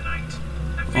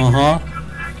 Uh-huh.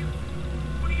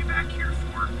 What are you back here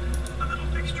for? A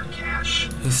little extra cash?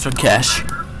 Extra cash. Or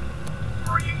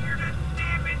are you here to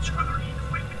damage other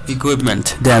equipment?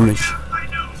 Equipment damage. I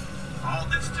know. All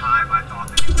this time I thought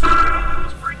that you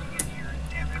was breaking in here and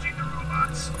damaging the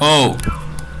robots. Oh. No,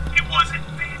 it wasn't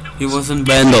vandals. It wasn't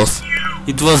vandals.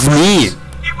 It was me.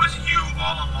 It was you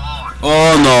all along.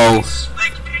 Oh no.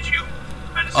 Slick, did you?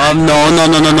 No.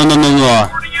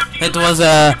 It was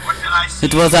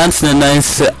it was Anson, I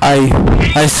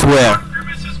swear.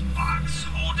 Grimace's box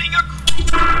holding a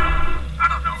crew. I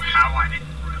don't know how I didn't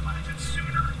realize it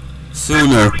sooner.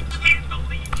 I can't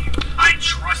believe you. I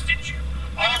trusted you.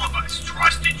 All of us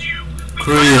trusted you. We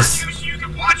Chris. you so you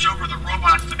could watch over the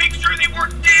robots to make sure they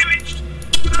weren't damaged.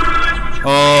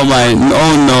 Oh my,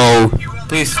 oh no.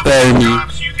 Please spare me.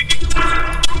 So you can get closer to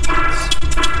the robots.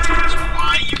 That's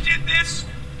why you did this.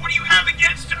 What do you have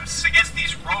against us? Against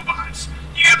these robots?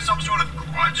 Do you have some sort of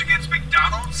grudge against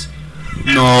McDonald's?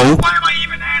 No. Why am I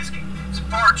even asking? It's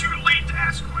far too late to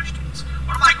ask questions.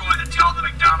 What am I going to tell the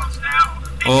McDonald's now?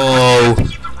 They have to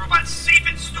keep the robots safe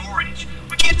in storage.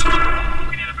 We can't deliver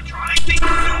broken animatronics. They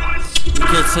sue us. We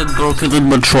can't send broken I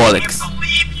animatronics. can't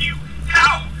believe you.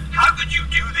 How? How could you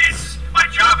do this? My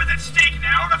job is at stake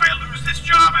now, and if I lose this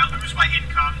job, I lose my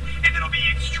income, and it'll be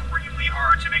extremely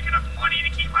hard to make enough money to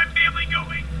keep my family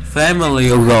going. Family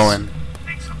are going.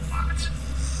 Thanks a lot.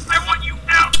 I want you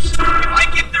out. If I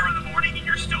get there in the morning and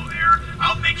you're still there,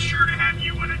 I'll make sure to have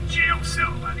you in a jail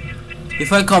cell by the end of the day.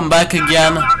 If I come back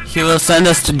again, he will send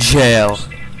us to jail.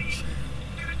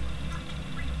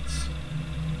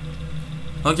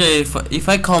 Okay, if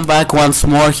I come back once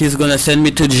more, he's gonna send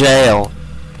me to jail.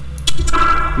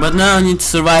 But now I need to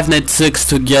survive night 6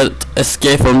 to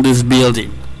escape from this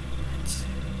building.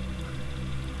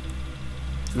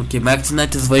 Okay, back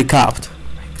tonight is wake up.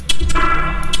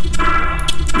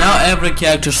 Now every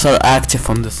characters are active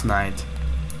on this night.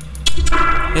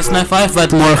 It's not 5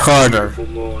 but more harder.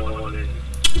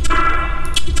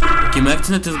 Okay,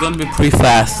 Magnet is gonna be pretty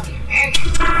fast.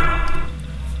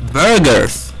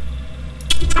 Burgers!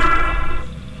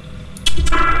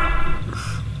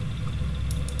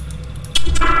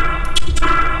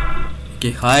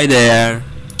 Okay, hi there.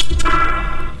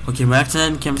 Okay,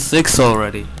 Magnet came 6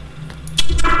 already.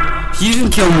 He even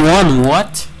killed 1,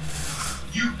 what?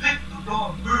 You picked the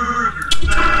wrong burger,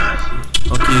 man.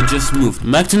 Okay, you just moved.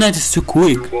 Magnet is too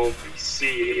quick. You won't be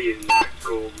seeing that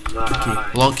gold line. Okay,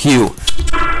 lock you.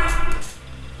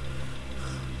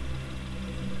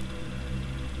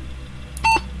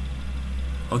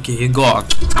 Okay, he gone.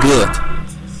 Good.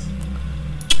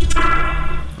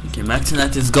 Okay,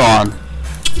 Magnet is gone.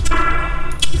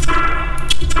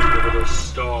 The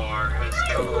star has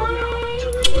come out.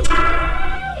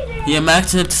 Yeah,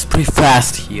 Magnet is pretty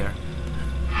fast here.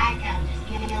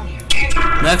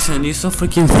 Magnet, you're so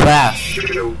freaking fast.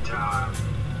 Showtime.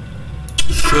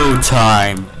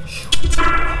 Showtime.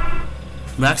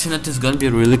 Magnet is gonna be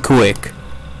really quick.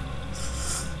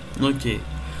 Okay.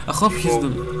 I hope he's You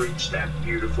gonna. won't reach that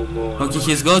beautiful morning. Okay,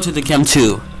 he's going to the Cam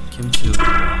 2. Cam 2.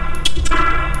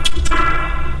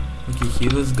 Okay, he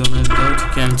was gonna go to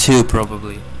Cam 2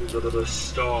 probably. The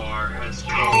star has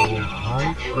come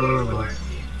out.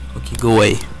 Okay, go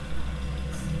away.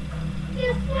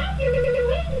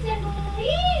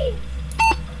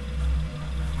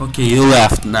 Okay, you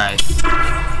left. Nice.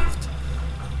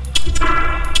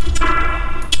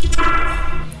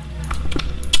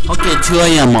 Okay, 2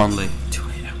 AM only. 2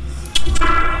 AM.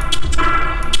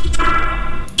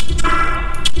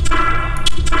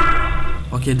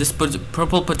 Okay, this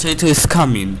purple potato is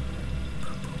coming.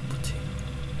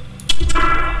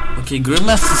 Okay,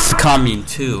 Grimace is coming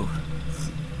too.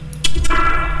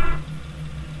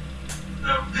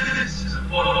 Now this is a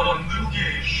fun little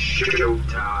game.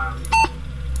 Showtime.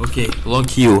 Okay,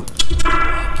 lock you.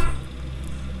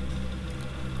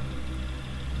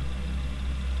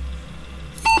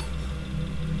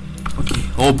 Okay,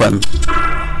 open.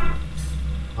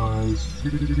 I see.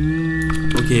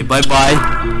 Okay, bye bye.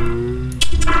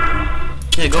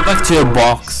 Okay, go back to your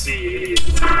box. See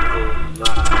that gold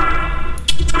line.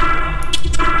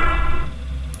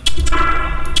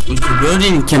 Okay,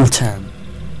 building Cam 10.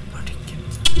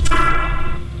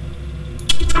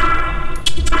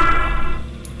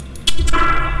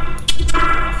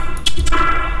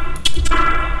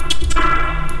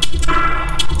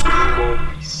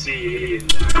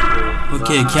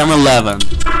 Okay, Cam 11.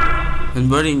 And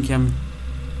birding Cam.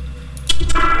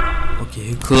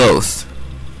 Okay, close.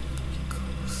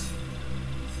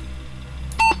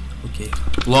 Okay,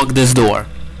 lock this door.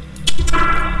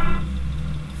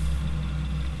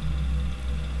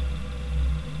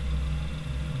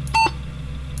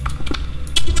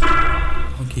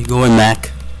 Okay, go in,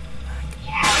 Mac. I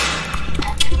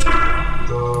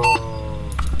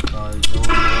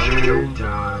don't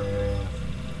know.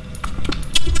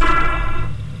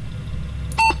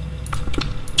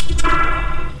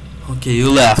 Okay,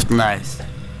 you left. Nice.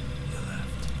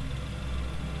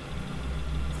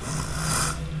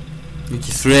 Okay,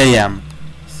 3 AM.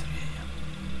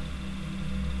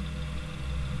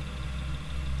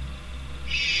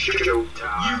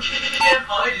 Showtime. You can't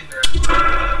hide in there.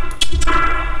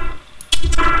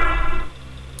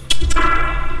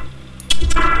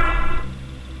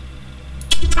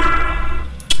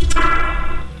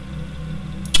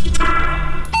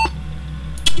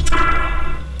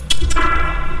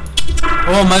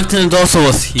 Oh, my tenant also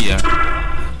was here.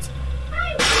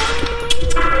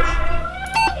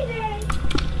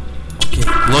 Okay,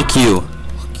 lock you.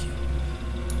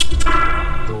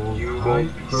 You won't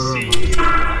be seeing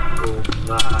that gold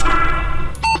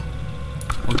line.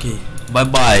 Okay, bye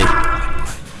bye.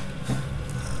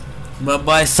 Bye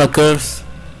bye, suckers.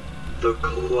 The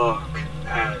clock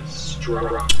has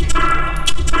struck.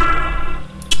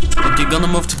 Okay, gonna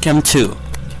move to Cam 2.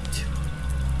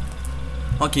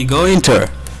 Okay, go enter.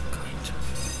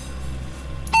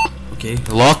 Okay,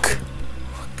 lock.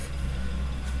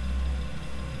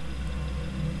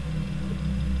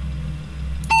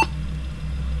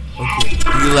 Okay,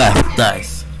 you left.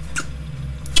 Nice.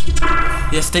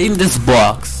 Yeah, stay in this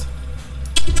box.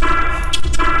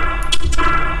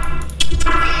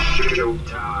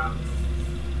 Showtime.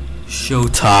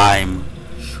 Showtime.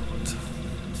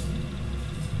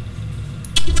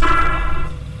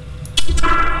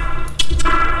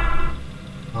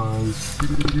 I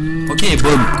see. Okay,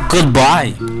 but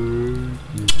goodbye.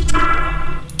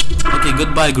 Okay,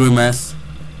 goodbye, Grimace.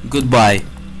 Goodbye.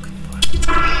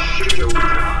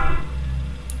 Showtime.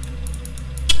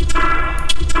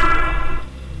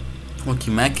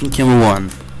 Okay, Mac and Kim 1.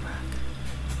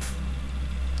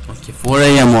 4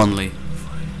 AM only.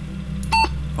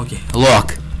 Okay,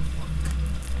 lock.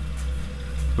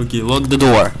 Okay, lock the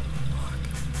door.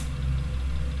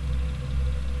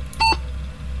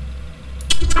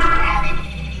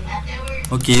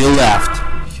 Okay, you left.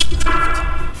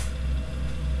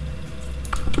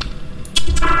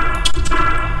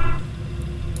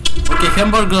 Okay,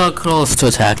 Hamburglar close to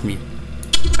attack me.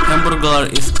 Hamburglar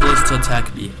is close to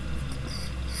attack me.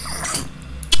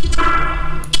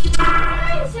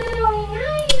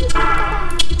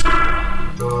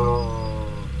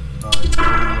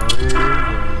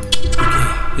 Okay,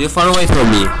 you're far away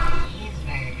from me.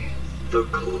 The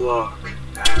clock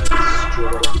has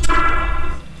struck.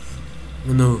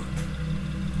 No.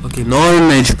 Okay, no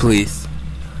image, please.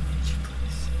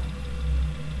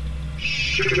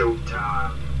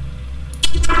 Showtime.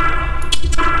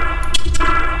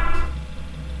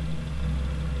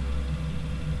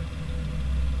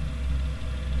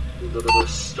 The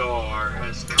star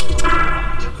has come.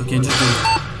 Okay, just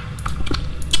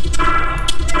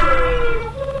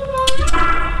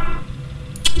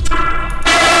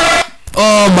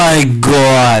oh my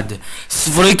god! It's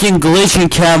freaking glitching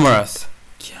cameras.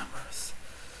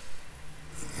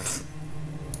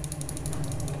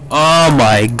 Oh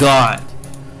my god.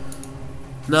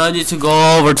 Now I need to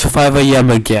go over to 5 AM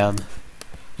again.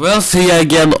 We'll see you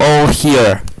again all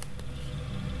here.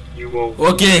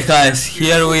 Okay guys,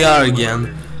 here we are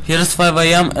again. Here's 5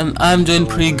 AM and I'm doing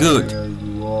pretty good.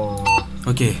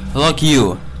 Okay, lock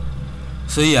you.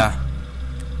 So yeah.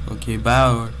 Okay,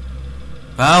 power.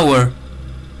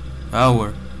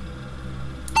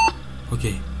 Okay.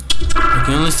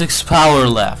 Okay, only 6 power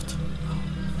left.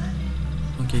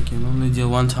 Okay, can only deal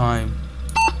 1 time.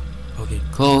 Okay,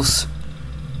 close.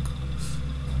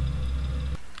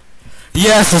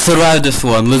 Yes, I survived this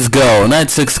one. Let's go. Night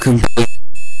 6 complete.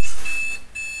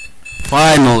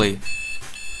 Finally.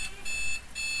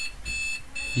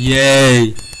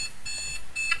 Yay.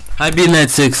 I beat night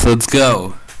 6. Let's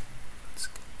go.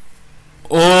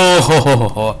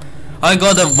 Oh, I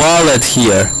got a wallet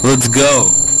here. Let's go.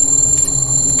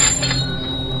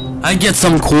 I get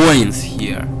some coins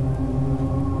here.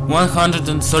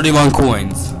 131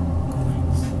 coins.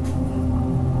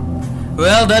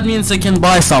 Well, that means I can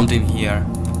buy something here.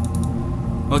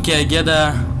 Okay, I get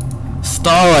a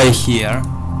star right here.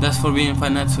 That's for being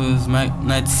finance with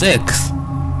night 6.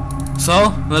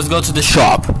 So, let's go to the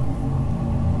shop.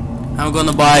 I'm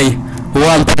gonna buy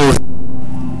 1 poster.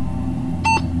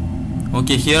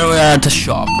 Okay, here we are at the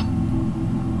shop.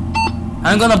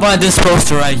 I'm gonna buy this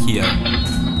poster right here.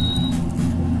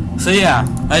 So yeah,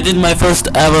 I did my first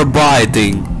ever buy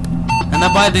thing. And I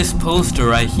buy this poster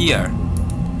right here.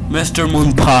 Mr.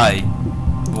 Moon Pie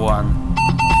 1.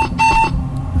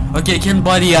 Okay, I can't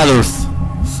buy the others.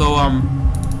 So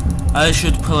I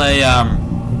should play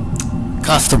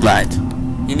custom night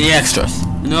in the extras.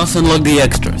 And also unlock the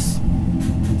extras.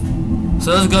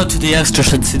 So let's go to the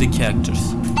extras and see the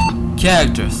characters.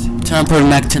 Characters: Tampered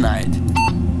Night,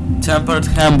 Tampered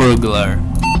Hamburglar,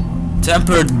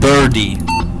 Tampered Birdie,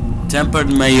 Tampered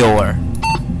Mayor,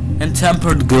 and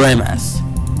Tampered Grimace.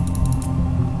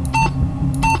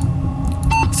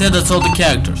 So that's all the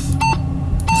characters.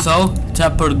 So,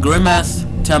 Tampered Grimace,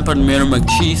 Tampered Mayor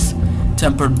mcheese,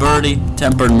 Tampered Birdie,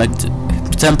 Tampered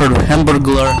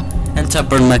Hamburglar, and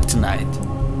Tampered Night.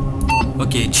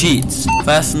 Okay, cheats: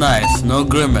 fast nights, no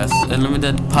grimace,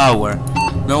 unlimited power,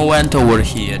 no went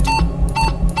overhead.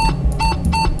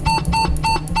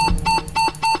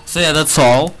 So yeah, that's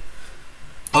all.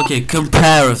 Okay,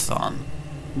 comparison.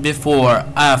 Before,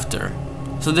 after.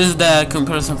 So this is the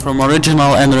comparison from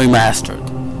original and remastered.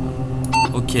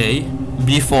 Okay,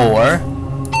 before.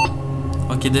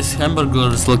 Okay, this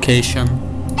Hamburglar's location.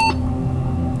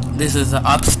 This is the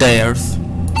upstairs.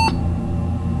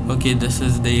 Okay, this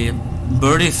is the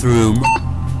birdie's room.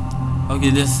 Okay,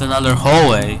 this is another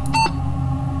hallway.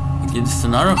 Okay, this is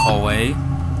another hallway.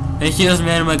 And here's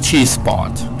my mcheese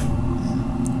spot.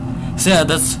 So yeah,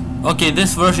 that's okay.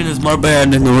 This version is more better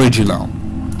than the original,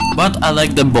 but I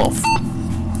like them both.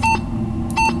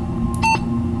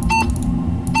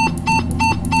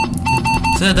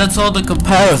 So yeah, that's all the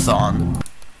comparison.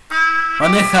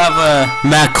 And they have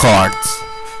Mac cards.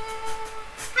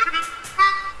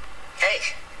 Hey,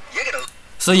 you're gonna.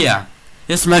 So yeah,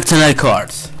 it's Mac tonight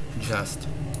cards. Just.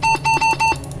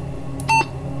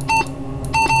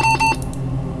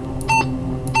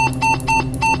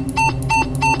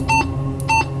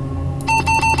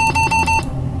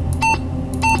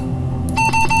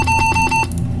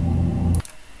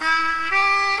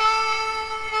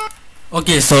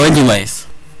 Okay, so anyways,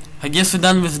 I guess we're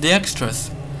done with the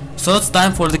extras. So it's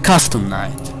time for the custom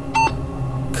night.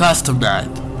 Custom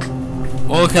night.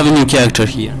 Oh, we have a new character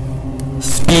here.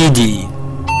 Speedy.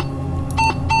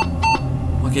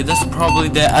 Okay, that's probably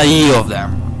the IE of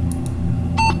them.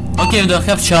 Okay, we don't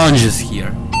have challenges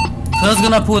here. So that's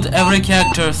gonna put every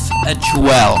characters at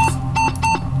 12.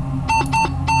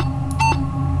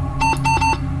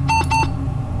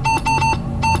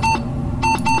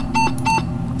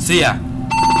 So yeah.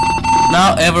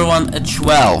 Now everyone at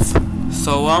 12.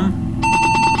 So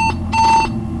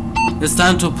it's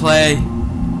time to play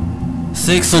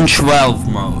 6 on 12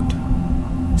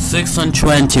 mode. 6 on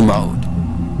 20 mode.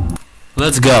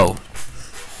 Let's go.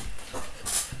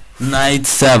 Night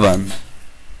 7.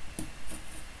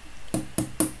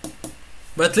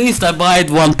 But at least I bought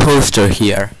one poster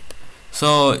here,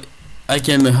 so I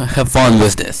can have fun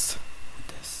with this.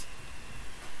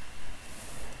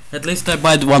 At least I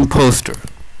bought one poster.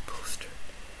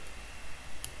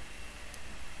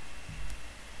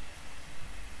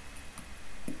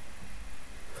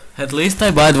 At least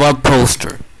I bought one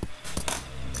poster.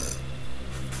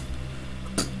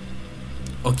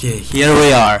 Okay, here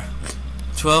we are.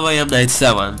 12 AM night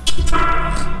 7.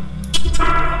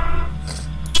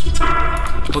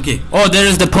 Okay. Oh, there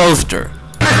is the poster.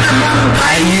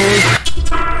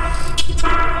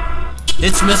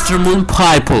 It's Mr. Moon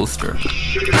Pie poster.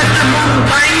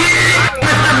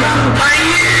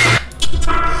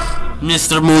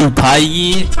 Mr. Moon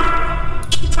Pie.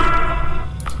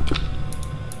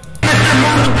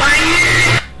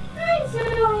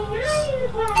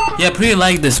 Yeah, I pretty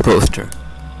like this poster.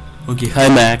 Okay, hi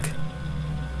Mac.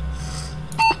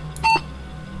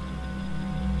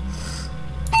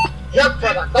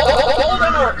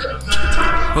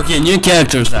 Okay, new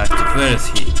characters active. Where is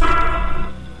he?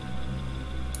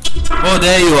 Oh,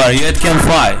 there you are. You're at Camp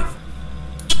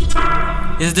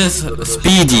 5. Is this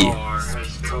Speedy?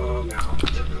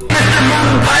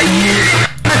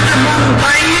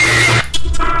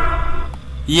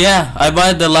 Yeah, I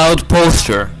bought the loud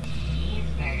poster.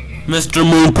 Mr.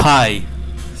 Moon Pie.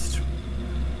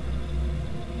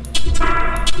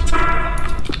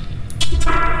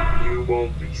 You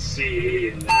won't be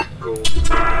seeing that gold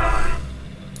line.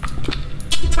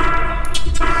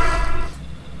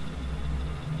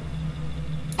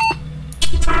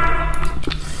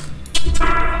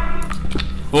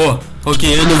 Oh,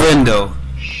 okay, in the window.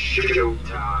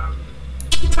 Showtime.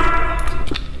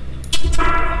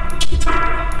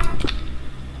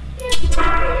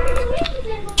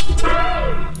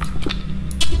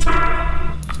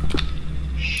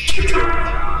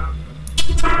 Showtime.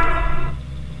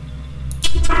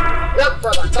 Look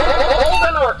for the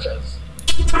golden arches.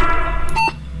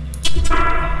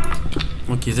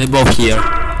 Okay, they're both here.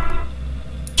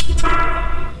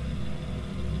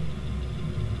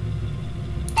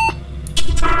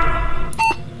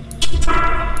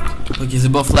 Okay, they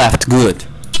both left. Good.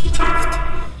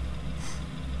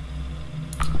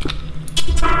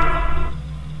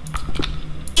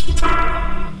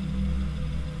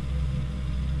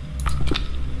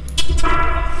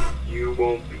 You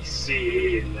won't be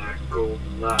seeing that gold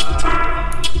line.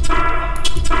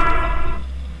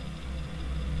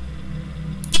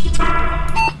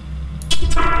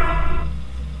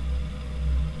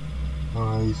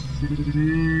 I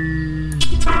see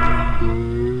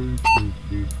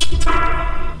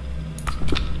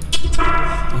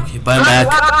Okay, bye Mac.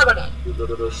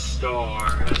 The star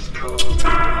has come to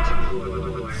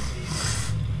play.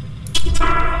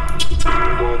 You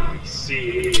won't be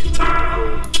seeing that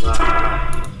gold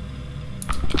line.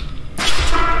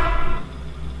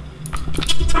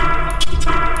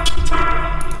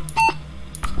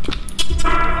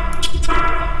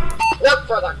 Look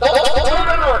for the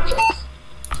golden arches.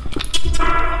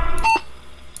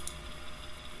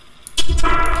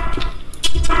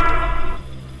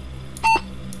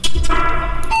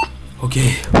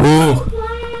 Okay. Whoa.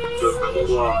 The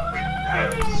clock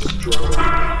has struck.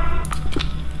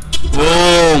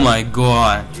 Oh my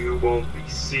god. You won't be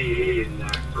seeing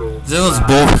that gold There was line.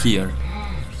 both here.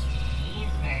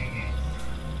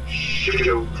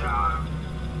 Showtime.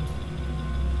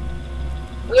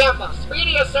 We have the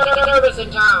speediest service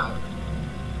in town.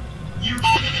 You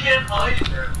can't hide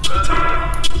there,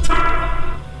 brother.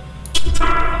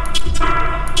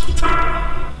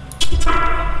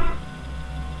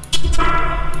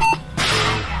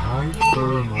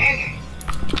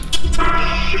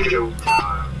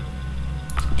 Showtime.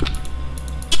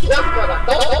 Look for the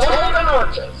golden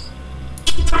arches.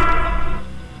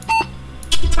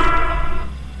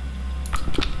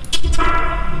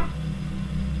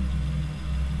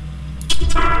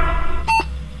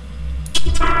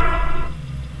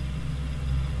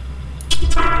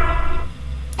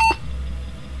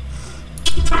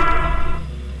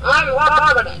 I'm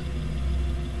loving it.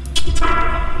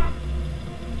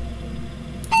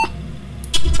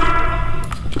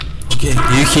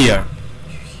 hear?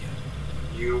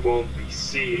 You won't be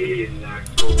seeing that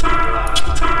gold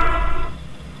line.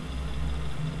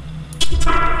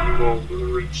 You won't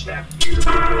reach that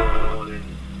beautiful morning.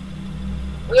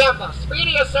 We have the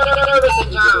speediest service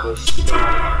in town. The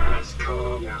star has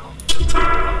come out to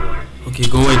play. Okay,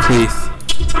 go away, please.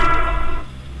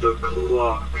 The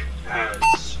clock has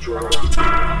struck.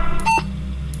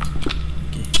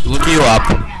 Okay, look you up.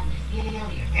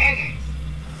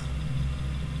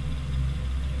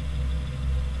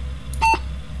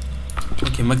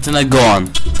 Okay, McTonight, go on.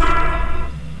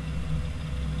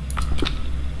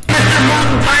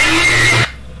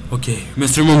 Okay,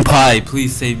 Mr. Mumpai,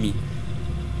 please save me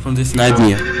from this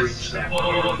nightmare. Reach that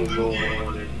beautiful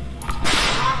morning.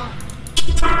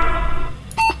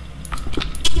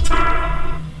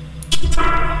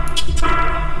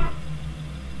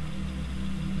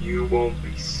 You won't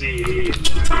be seeing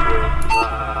that gold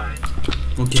line.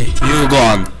 Okay, you go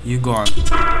on. You go on.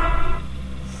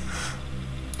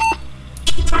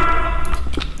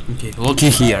 Okay, looky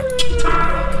here.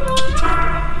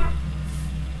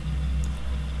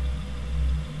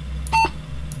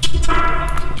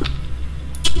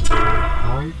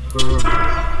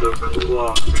 The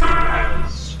clock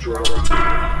has struck.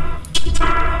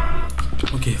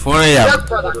 Okay, 4 AM. Look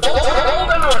for the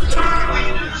golden orchid.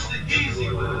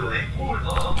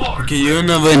 Okay, you're in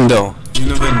the window. You're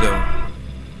in the window.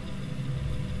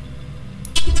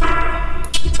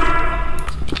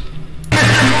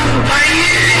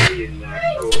 Seeing that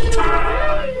gold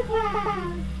line.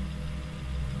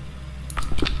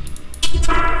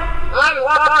 I'm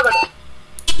loving it.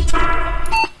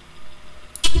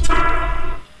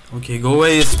 Okay, go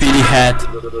away, you speedy hat.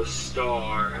 The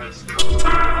star has come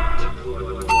to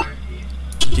play.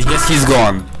 Okay, guess he's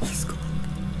gone.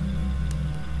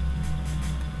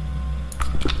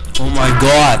 Oh my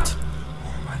god.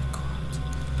 Oh my god.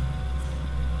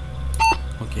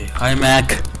 Okay, hi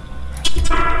Mac.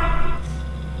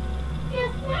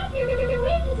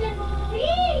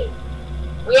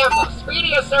 We have the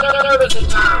speediest service in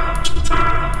town.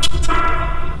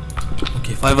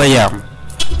 Okay, 5 AM.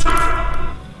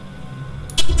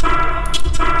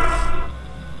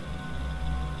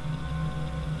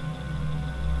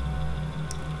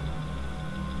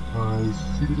 I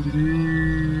see.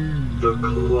 The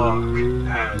clock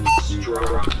has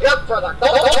struck. Look for the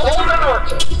golden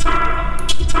orchid.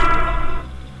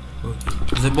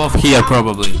 Okay, they're both here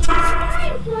probably.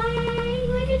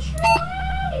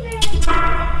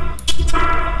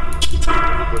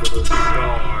 The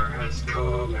star has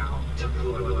come out to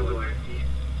play.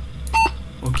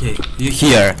 Okay, you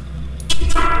here.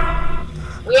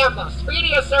 We have the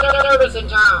speediest service in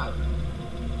town.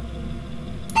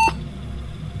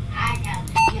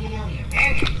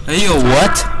 Hey yo,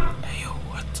 what? Hey yo,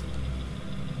 what?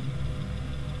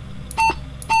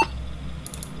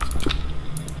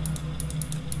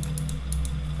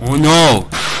 Oh no!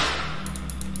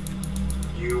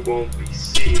 You won't be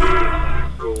seeing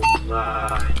that gold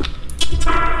line.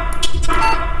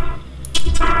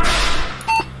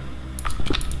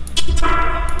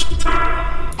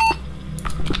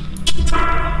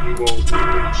 You won't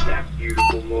reach that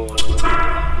beautiful morning.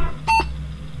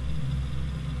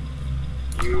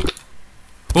 You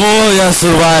Oh yeah,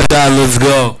 survived that, let's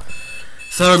go.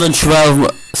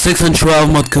 6 and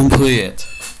 12 mod complete.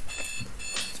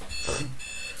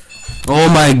 Oh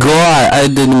my god, I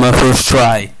did my first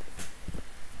try.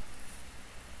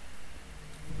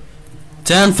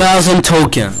 10,000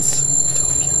 tokens.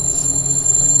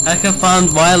 I have found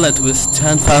Violet with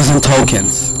 10,000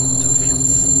 tokens.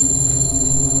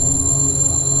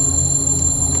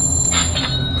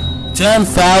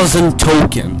 10,000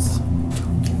 tokens.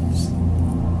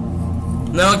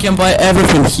 Now I can buy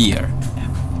everything here.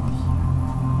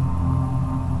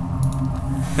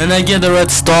 And I get the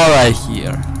red star right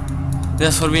here.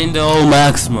 That's for being the all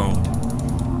max mode.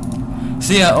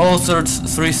 See, all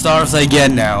 3 stars I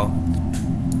get now.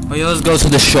 Okay, let's go to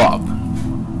the shop.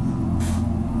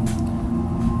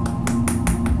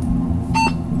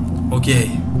 Okay,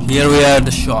 here we are at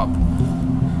the shop.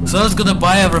 So let's gonna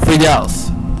buy everything else.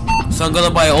 So I'm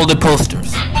gonna buy all the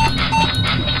posters.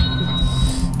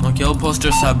 Okay, all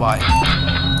posters I buy.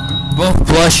 Both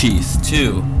plushies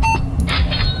too.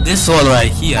 This one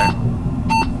right here.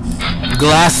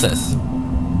 Glasses.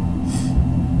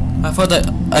 I thought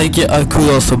I could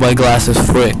also buy glasses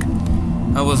frick.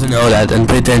 I wasn't know that and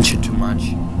pay attention too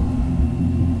much.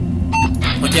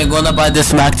 Okay, I'm gonna buy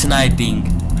this Mac Tonight thing.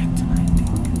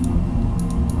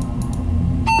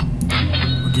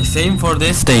 Okay, same for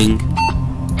this thing.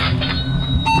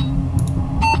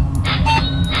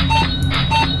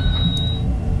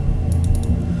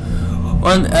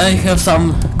 And I have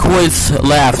some coins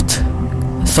left,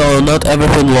 so not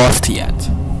everything lost yet.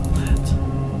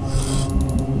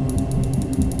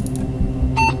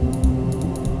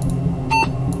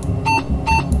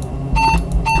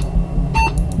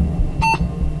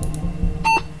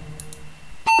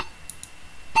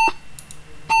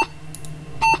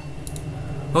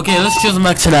 Okay, let's choose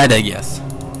max tonight, I guess.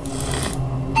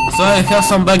 So I have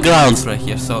some backgrounds right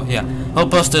here. So yeah, all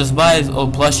posters, buys,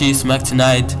 all plushies, max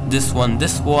tonight, this one,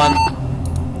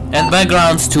 and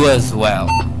backgrounds too as well.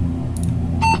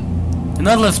 And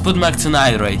now let's put max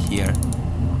tonight right here.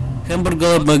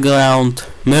 Hamburglar background,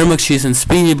 Mayor, mcheese, and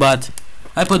speedy, but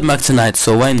I put max tonight,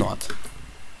 so why not?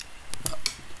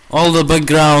 All the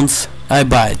backgrounds I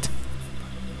bite.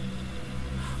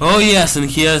 Oh yes, and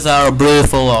here's our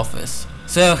beautiful office.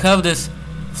 So I have this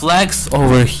flags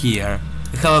over here.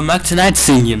 We have a Mac Tonight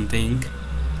singing thing.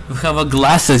 We have a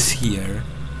glasses here.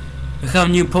 We have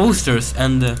new posters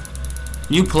and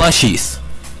new plushies.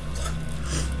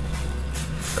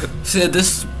 So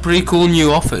this is pretty cool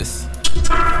new office.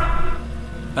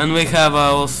 And we have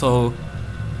also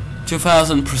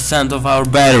 2000% of our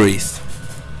batteries.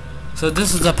 So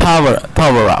this is a power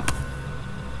up.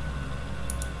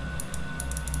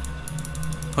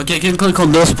 Okay, I can't click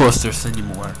on those posters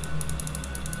anymore.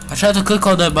 I tried to click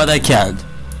on that, but I can't.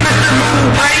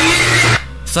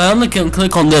 So I only can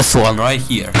click on this one right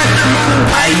here.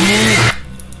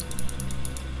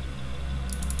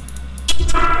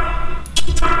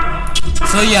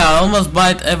 So yeah, I almost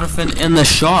bought everything in the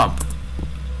shop.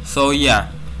 So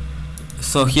yeah.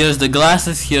 So here's the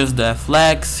glasses, here's the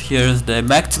flags, here's the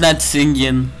Mac Tonight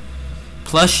singing,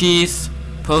 plushies,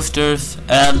 posters,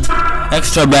 and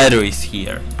extra batteries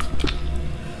here.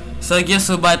 So I guess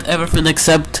we bought everything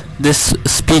except this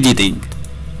speedy thing.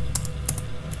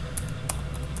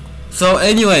 So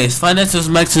anyways, Finances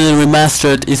Maximum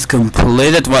Remastered is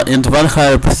completed in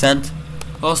 100%.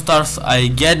 All stars I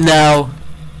get now,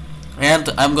 and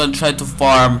I'm gonna try to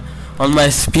farm on my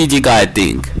speedy guy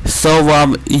thing.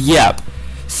 So yeah.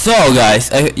 So guys,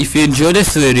 if you enjoyed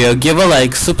this video, give a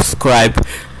like, subscribe,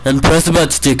 and press the bell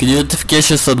to get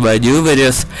notifications on my new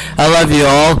videos. I love you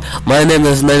all. My name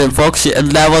is Foxy,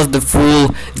 and that was the full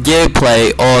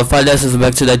gameplay of Finances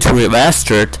Maximum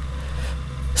Remastered.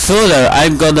 Sooner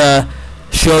I'm gonna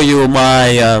show you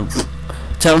my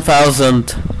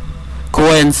 10,000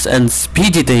 coins and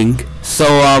speedy thing.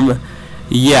 So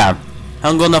yeah,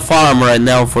 I'm gonna farm right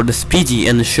now for the speedy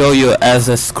and show you as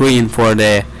a screen for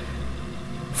the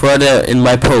in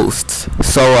my posts.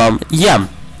 So yeah,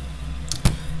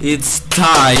 it's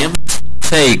time to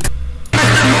take